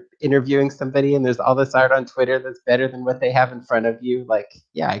and you're interviewing somebody and there's all this art on Twitter that's better than what they have in front of you, like,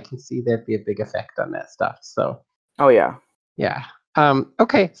 yeah, I can see there'd be a big effect on that stuff. So. Oh yeah. Yeah.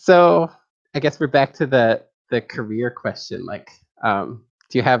 Okay. So I guess we're back to the career question. Like,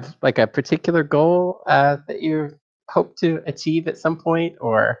 do you have like a particular goal that you hope to achieve at some point,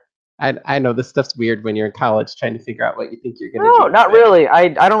 or I know this stuff's weird when you're in college trying to figure out what you think you're going to do. No, not really. I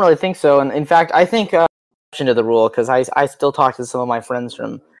don't really think so. And in fact, I think to the rule, because I still talk to some of my friends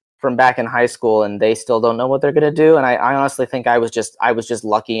from back in high school, and they still don't know what they're going to do. And I honestly think I was just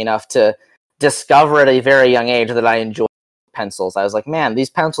lucky enough to discover at a very young age that I enjoy pencils. I was like, man, this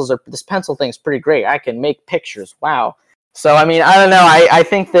pencil thing's pretty great. I can make pictures. Wow. So, I mean, I don't know. I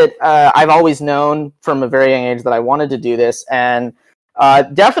think that I've always known from a very young age that I wanted to do this, and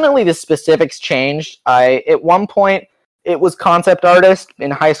definitely the specifics changed. At one point, it was concept artist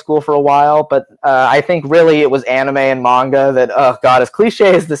in high school for a while, but I think really it was anime and manga that, oh God, as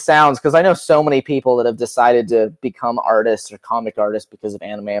cliche as this sounds, because I know so many people that have decided to become artists or comic artists because of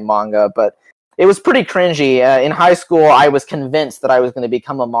anime and manga, but it was pretty cringy. In high school, I was convinced that I was going to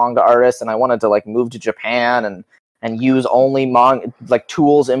become a manga artist, and I wanted to like move to Japan and use only like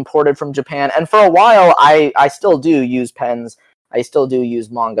tools imported from Japan. And for a while, I still do use pens. I still do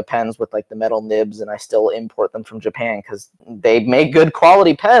use manga pens with like the metal nibs, and I still import them from Japan because they make good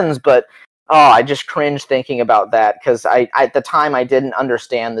quality pens. But I just cringe thinking about that because at the time I didn't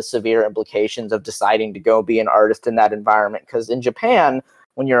understand the severe implications of deciding to go be an artist in that environment. Because in Japan,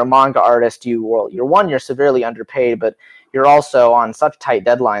 when you're a manga artist, you're severely underpaid, but you're also on such tight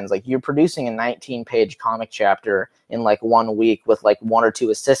deadlines. Like you're producing a 19-page comic chapter in like 1 week with like 1 or 2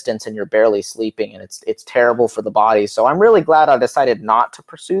 assistants, and you're barely sleeping, and it's terrible for the body. So I'm really glad I decided not to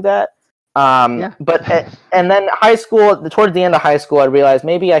pursue that. But and then high school, towards the end of high school, I realized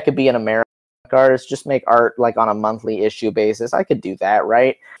maybe I could be an American artist, just make art like on a monthly issue basis. I could do that,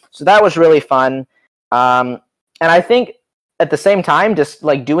 right? So that was really fun. And I think at the same time, just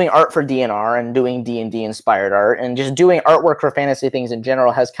like doing art for DNR and doing D&D inspired art and just doing artwork for fantasy things in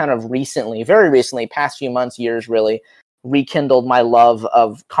general has kind of very recently, past few months, years really, rekindled my love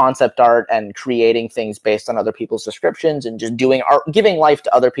of concept art and creating things based on other people's descriptions and just doing art, giving life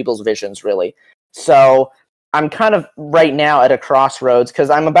to other people's visions, really. So I'm kind of right now at a crossroads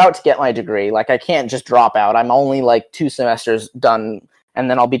because I'm about to get my degree. Like I can't just drop out. I'm only like 2 semesters done and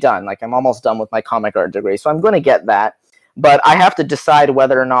then I'll be done. Like I'm almost done with my comic art degree. So I'm going to get that. But I have to decide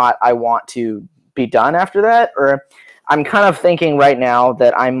whether or not I want to be done after that, or I'm kind of thinking right now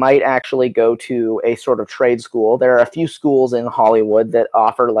that I might actually go to a sort of trade school. There are a few schools in Hollywood that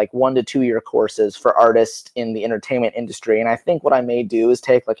offer like 1 to 2 year courses for artists in the entertainment industry. And I think what I may do is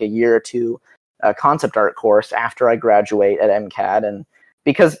take like a year or 2 concept art course after I graduate at MCAD. And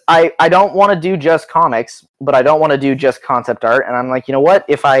because I don't want to do just comics, but I don't want to do just concept art. And I'm like, you know what,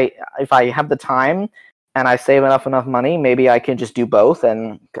 if I have the time and I save enough money, maybe I can just do both.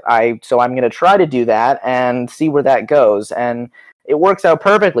 And so I'm going to try to do that and see where that goes. And it works out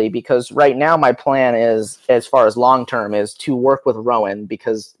perfectly because right now my plan is, as far as long term, is to work with Rowan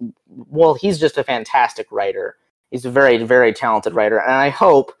because, well, he's just a fantastic writer. He's a very, very talented writer. And I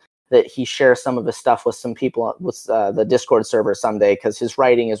hope that he shares some of his stuff with some people with the Discord server someday because his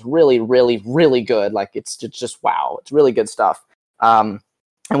writing is really, really, really good. Like it's just wow. It's really good stuff.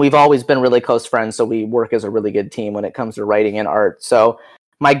 And we've always been really close friends, so we work as a really good team when it comes to writing and art. So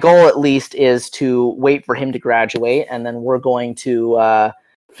my goal, at least, is to wait for him to graduate, and then we're going to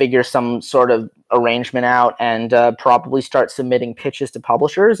figure some sort of arrangement out and probably start submitting pitches to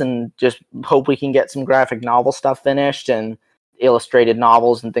publishers and just hope we can get some graphic novel stuff finished and illustrated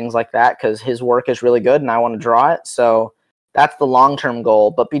novels and things like that because his work is really good and I want to draw it. So that's the long-term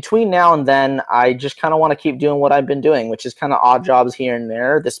goal. But between now and then, I just kind of want to keep doing what I've been doing, which is kind of odd jobs here and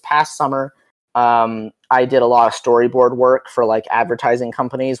there. This past summer, I did a lot of storyboard work for like advertising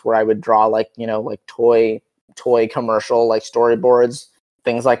companies where I would draw like, you know, like toy commercial, like storyboards,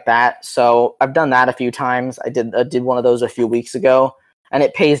 things like that. So I've done that a few times. I did one of those a few weeks ago and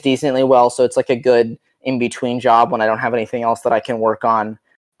it pays decently well. So it's like a good in-between job when I don't have anything else that I can work on.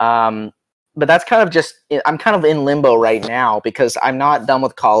 But that's kind of just, I'm kind of in limbo right now because I'm not done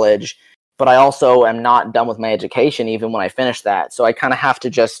with college, but I also am not done with my education even when I finish that. So I kind of have to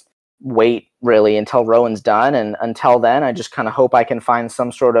just wait really until Rowan's done. And until then, I just kind of hope I can find some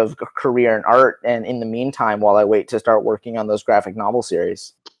sort of career in art. And in the meantime, while I wait to start working on those graphic novel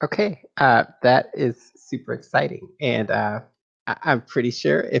series. Okay, that is super exciting. And I'm pretty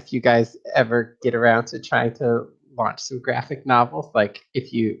sure if you guys ever get around to trying to launch some graphic novels, like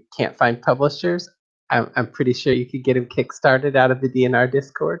if you can't find publishers, I'm pretty sure you could get them kickstarted out of the DNR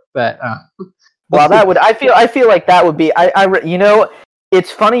Discord. But well, that would I feel like that would be you know,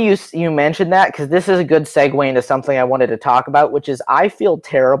 it's funny you mentioned that because this is a good segue into something I wanted to talk about, which is I feel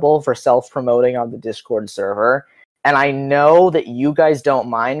terrible for self-promoting on the Discord server, and I know that you guys don't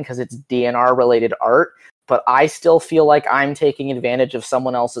mind because it's DNR related art. But I still feel like I'm taking advantage of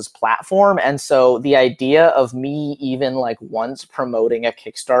someone else's platform. And so the idea of me even like once promoting a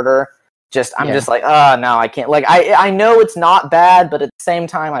Kickstarter, I'm just like, oh, no, I can't. Like, I know it's not bad, but at the same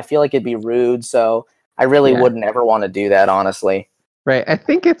time, I feel like it'd be rude. So I really wouldn't ever want to do that, honestly. Right. I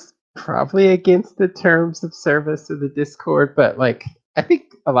think it's probably against the terms of service of the Discord, but like, I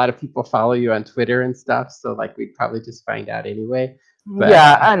think a lot of people follow you on Twitter and stuff. So like, we'd probably just find out anyway. But,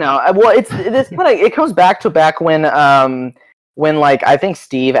 yeah, I know. Well, it comes back when like I think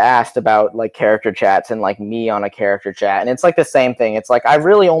Steve asked about like character chats and like me on a character chat, and it's like the same thing. It's like I've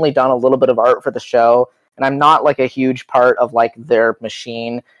really only done a little bit of art for the show, and I'm not like a huge part of like their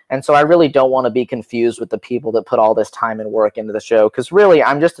machine. And so I really don't want to be confused with the people that put all this time and work into the show, because really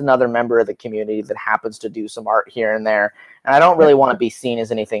I'm just another member of the community that happens to do some art here and there. And I don't really want to be seen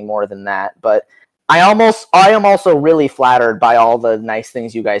as anything more than that. But I am also really flattered by all the nice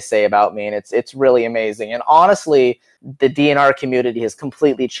things you guys say about me, and it's really amazing. And honestly, the DNR community has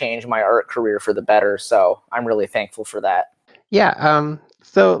completely changed my art career for the better, so I'm really thankful for that. Yeah,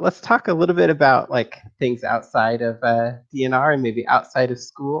 so let's talk a little bit about like things outside of DNR and maybe outside of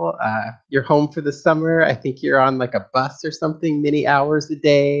school. You're home for the summer. I think you're on like a bus or something, many hours a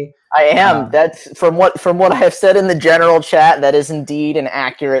day. I am. That's from what I have said in the general chat. That is indeed an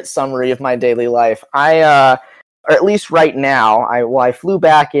accurate summary of my daily life. Or at least right now, I flew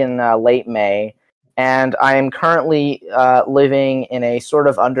back in late May, and I am currently living in a sort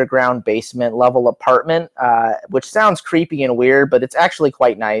of underground basement level apartment, which sounds creepy and weird, but it's actually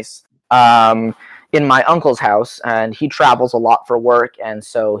quite nice. In my uncle's house, and he travels a lot for work, and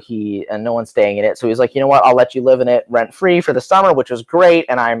so no one's staying in it. So he's like, you know what, I'll let you live in it rent free for the summer, which was great,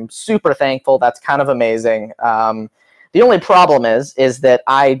 and I'm super thankful. That's kind of amazing. The only problem is that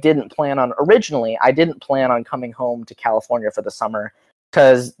I didn't plan on coming home to California for the summer,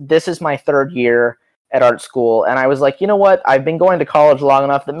 because this is my third year at art school, and I was like, you know what, I've been going to college long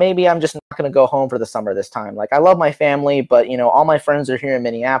enough that maybe I'm just not going to go home for the summer this time. Like, I love my family, but all my friends are here in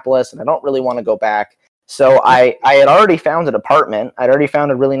Minneapolis, and I don't really want to go back. So I had already found an apartment. I'd already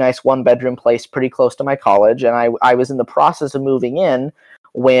found a really nice 1-bedroom place pretty close to my college, and I was in the process of moving in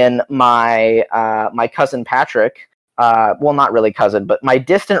when my cousin Patrick, well, not really cousin, but my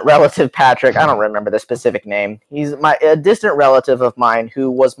distant relative Patrick, I don't remember the specific name. He's a distant relative of mine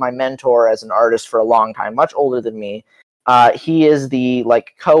who was my mentor as an artist for a long time, much older than me. He is the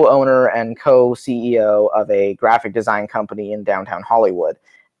co-owner and co-CEO of a graphic design company in downtown Hollywood.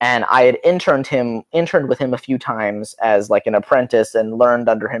 And I had interned with him a few times as an apprentice, and learned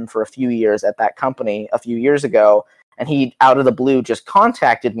under him for a few years at that company a few years ago. And he, out of the blue, just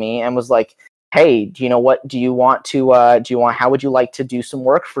contacted me and was like, hey, do you know what? How would you like to do some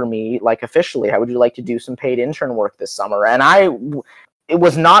work for me, officially? How would you like to do some paid intern work this summer? And it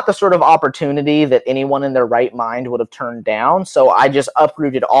was not the sort of opportunity that anyone in their right mind would have turned down. So I just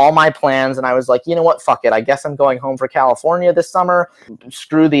uprooted all my plans, and I was like, you know what? Fuck it. I guess I'm going home for California this summer.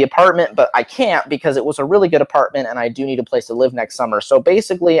 Screw the apartment, but I can't, because it was a really good apartment and I do need a place to live next summer. So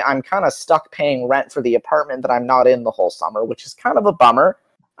basically, I'm kind of stuck paying rent for the apartment that I'm not in the whole summer, which is kind of a bummer.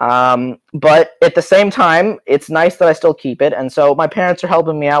 But at the same time, it's nice that I still keep it. And so my parents are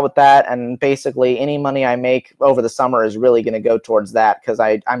helping me out with that. And basically any money I make over the summer is really going to go towards that, because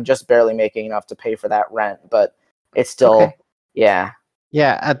I'm just barely making enough to pay for that rent, but it's still, okay. Yeah.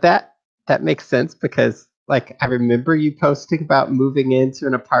 Yeah. That makes sense, because I remember you posting about moving into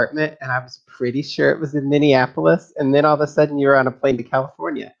an apartment, and I was pretty sure it was in Minneapolis. And then all of a sudden you were on a plane to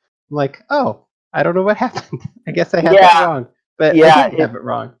California. I'm like, oh, I don't know what happened. I guess I had that wrong. But yeah, I didn't have it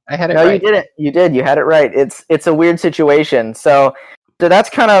wrong. I had it right. No, you didn't. You did. You had it right. It's a weird situation. So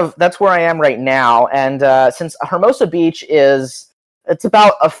that's where I am right now. And since Hermosa Beach it's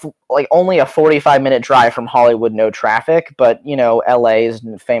about only a 45-minute drive from Hollywood, no traffic. But LA is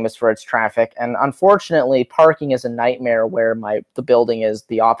famous for its traffic, and unfortunately, parking is a nightmare where the building is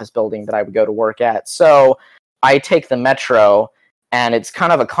the office building that I would go to work at. So I take the metro, and it's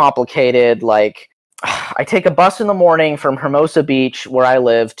kind of a complicated I take a bus in the morning from Hermosa Beach, where I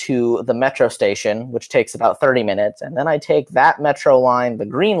live, to the metro station, which takes about 30 minutes. And then I take that metro line, the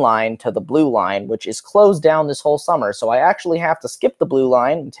green line, to the blue line, which is closed down this whole summer. So I actually have to skip the blue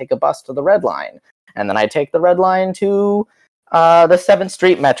line and take a bus to the red line. And then I take the red line to the 7th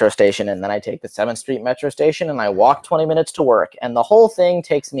Street metro station. And then I take the 7th Street metro station and I walk 20 minutes to work. And the whole thing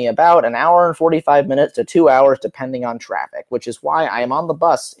takes me about an hour and 45 minutes to 2 hours, depending on traffic, which is why I am on the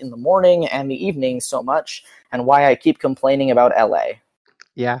bus in the morning and the evening so much, and why I keep complaining about LA.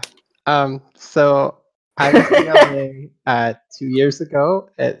 Yeah. So I was in LA 2 years ago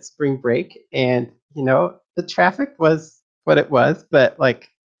at spring break, and the traffic was what it was, but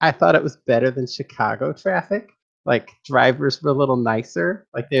I thought it was better than Chicago traffic. Drivers were a little nicer.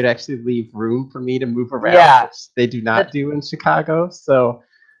 They'd actually leave room for me to move around, which they do not do in Chicago. So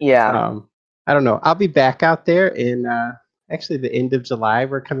yeah, I don't know. I'll be back out there in actually the end of July.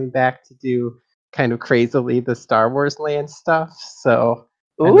 We're coming back to do kind of crazily the Star Wars Land stuff. So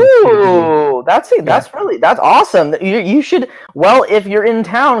ooh, that's awesome. You should. Well, if you're in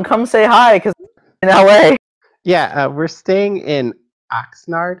town, come say hi, because in LA. Yeah, we're staying in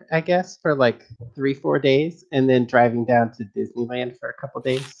Oxnard, I guess, for 3-4 days, and then driving down to Disneyland for a couple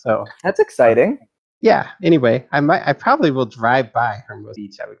days. So that's exciting. Yeah. Anyway, I probably will drive by Hermosa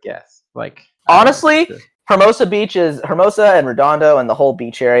Beach, I would guess. Honestly, Hermosa and Redondo and the whole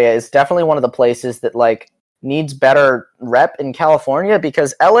beach area is definitely one of the places that like needs better rep in California,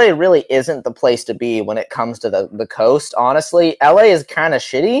 because LA really isn't the place to be when it comes to the coast. Honestly, LA is kind of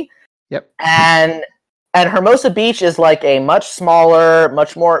shitty. Yep. And Hermosa Beach is like a much smaller,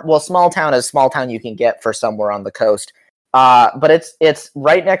 much more, well, small town you can get for somewhere on the coast. But it's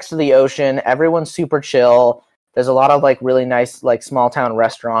right next to the ocean. Everyone's super chill. There's a lot of like really nice like small town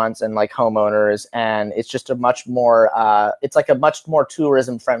restaurants and like homeowners, and it's just a much more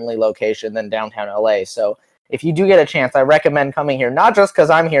tourism friendly location than downtown LA. So if you do get a chance, I recommend coming here, not just because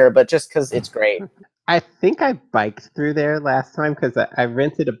I'm here, but just because it's great. I think I biked through there last time because I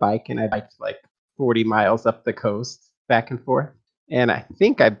rented a bike and I biked like 40 miles up the coast back and forth. And I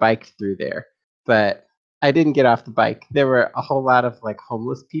think I biked through there, but I didn't get off the bike. There were a whole lot of like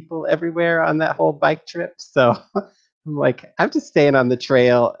homeless people everywhere on that whole bike trip. So I'm like, I'm just staying on the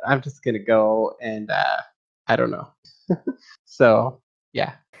trail. I'm just going to go and I don't know. So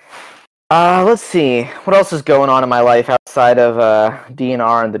yeah. Let's see. What else is going on in my life outside of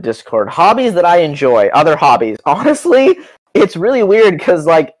DNR and the Discord? Hobbies that I enjoy. Other hobbies. Honestly, it's really weird because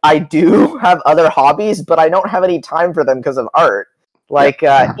like I do have other hobbies, but I don't have any time for them because of art. Like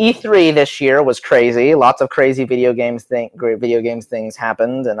E3 this year was crazy. Lots of crazy great video games things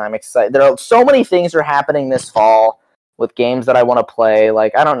happened, and I'm excited. There are so many things are happening this fall with games that I want to play.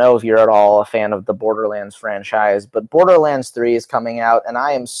 Like, I don't know if you're at all a fan of the Borderlands franchise, but Borderlands 3 is coming out, and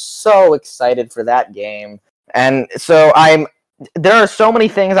I am so excited for that game. And so there are so many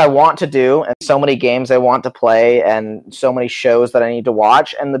things I want to do, and so many games I want to play, and so many shows that I need to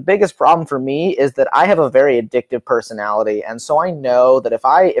watch. And the biggest problem for me is that I have a very addictive personality, and so I know that if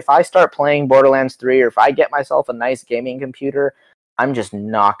I start playing Borderlands 3, or if I get myself a nice gaming computer, I'm just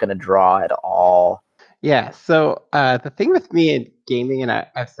not going to draw at all. Yeah, so the thing with me in gaming, and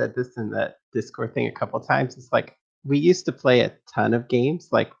I've said this in the Discord thing a couple times, is like we used to play a ton of games.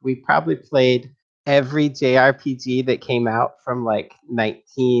 Like we probably played every JRPG that came out from like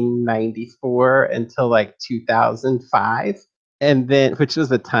 1994 until like 2005, and then which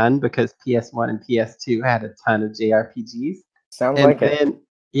was a ton because PS1 and PS2 had a ton of JRPGs. Sounds And like then it.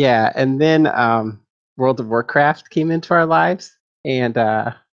 yeah, and then World of Warcraft came into our lives, and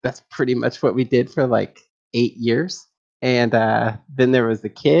that's pretty much what we did for like 8 years. And then there was a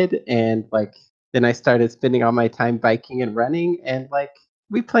kid, and like then I started spending all my time biking and running, and like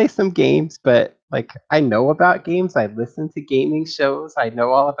we play some games, but like I know about games. I listen to gaming shows. I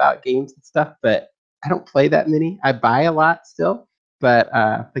know all about games and stuff, but I don't play that many. I buy a lot still, but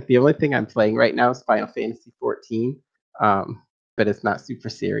like the only thing I'm playing right now is Final Fantasy 14, but it's not super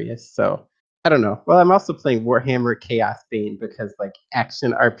serious. So I don't know. Well, I'm also playing Warhammer Chaos Bane because like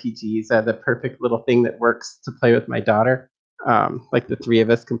action RPGs are the perfect little thing that works to play with my daughter. Like the three of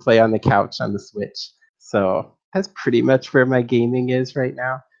us can play on the couch on the Switch. So that's pretty much where my gaming is right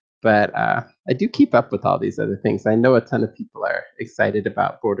now. But I do keep up with all these other things. I know a ton of people are excited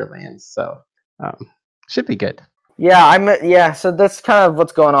about Borderlands, so should be good. Yeah, so that's kind of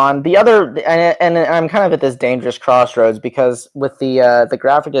what's going on. The other, and I'm kind of at this dangerous crossroads because with the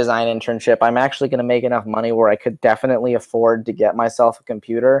graphic design internship, I'm actually going to make enough money where I could definitely afford to get myself a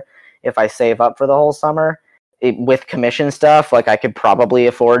computer if I save up for the whole summer. With commission stuff, like I could probably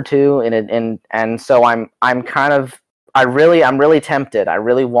afford to, and so I'm really tempted. I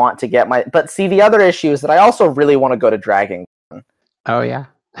really want to get but see, the other issue is that I also really want to go to Dragon. Oh yeah.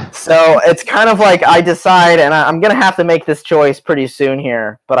 So it's kind of like I decide, and I'm going to have to make this choice pretty soon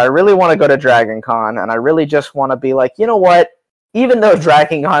here, but I really want to go to Dragon Con, and I really just want to be like, you know what? Even though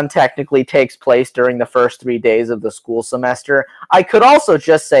Dragon Con technically takes place during the first 3 days of the school semester, I could also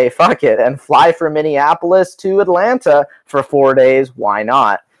just say fuck it and fly from Minneapolis to Atlanta for 4 days. Why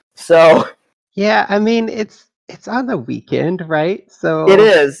not? So yeah, I mean it's on the weekend, right? So it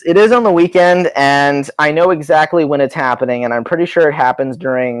is on the weekend, and I know exactly when it's happening, and I'm pretty sure it happens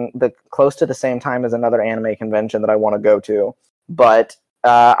during close to the same time as another anime convention that I want to go to. But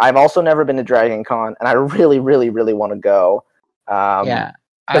I've also never been to Dragon Con, and I really, really, really want to go. Yeah,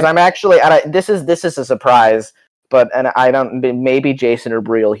 because I'm actually, this is a surprise, and I don't. Maybe Jason or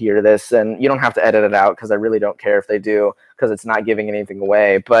Brie will hear this, and you don't have to edit it out because I really don't care if they do, because it's not giving anything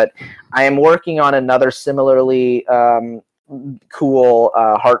away. But I am working on another similarly cool,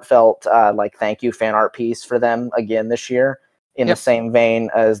 heartfelt, like thank you fan art piece for them again this year, in the same vein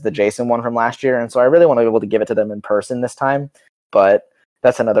as the Jason one from last year, and so I really want to be able to give it to them in person this time. But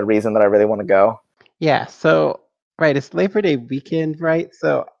that's another reason that I really want to go. Yeah, so right, it's Labor Day weekend, right?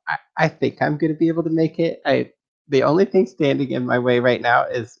 So I think I'm going to be able to make it. The only thing standing in my way right now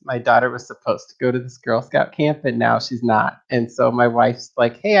is my daughter was supposed to go to this Girl Scout camp, and now she's not. And so my wife's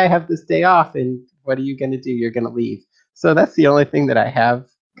like, "Hey, I have this day off, and what are you going to do? You're going to leave. So that's the only thing that I have.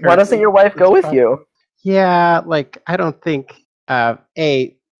 Why doesn't your wife go with you? Yeah, like I don't think that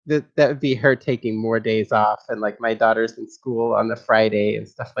would be her taking more days off, and like my daughter's in school on the Friday and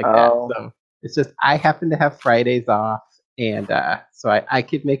stuff like that. Oh. So it's just I happen to have Fridays off, and so I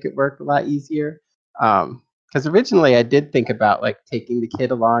could make it work a lot easier. Because originally I did think about like taking the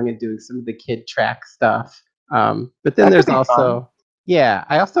kid along and doing some of the kid track stuff. But then That there's could be also fun. yeah,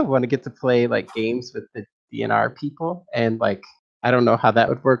 I also want to get to play like games with the DNR people, and like I don't know how that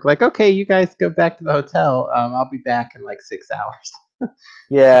would work. Like, okay, you guys go back to the hotel. I'll be back in like 6 hours. So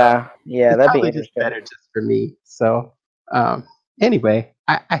Yeah, yeah, it's that'd be probably just interesting. better just for me. So anyway,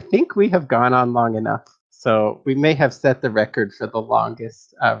 I think we have gone on long enough. So we may have set the record for the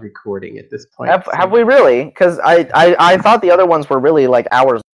longest recording at this point. Have So we really? Because I thought the other ones were really like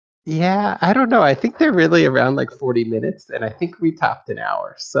hours. yeah, I don't know. I think they're really around like 40 minutes, and I think we topped an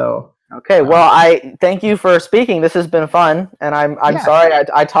hour. So Okay, well, I thank you for speaking. This has been fun, and I'm yeah, sorry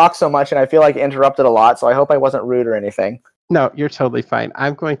I talked so much and I feel like I interrupted a lot. So I hope I wasn't rude or anything. no, you're totally fine.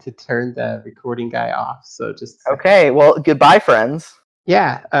 I'm going to turn the recording guy off. So just a second. Okay, well, goodbye, friends.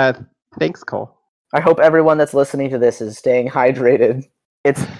 Yeah, thanks, Cole. I hope everyone that's listening to this is staying hydrated. It's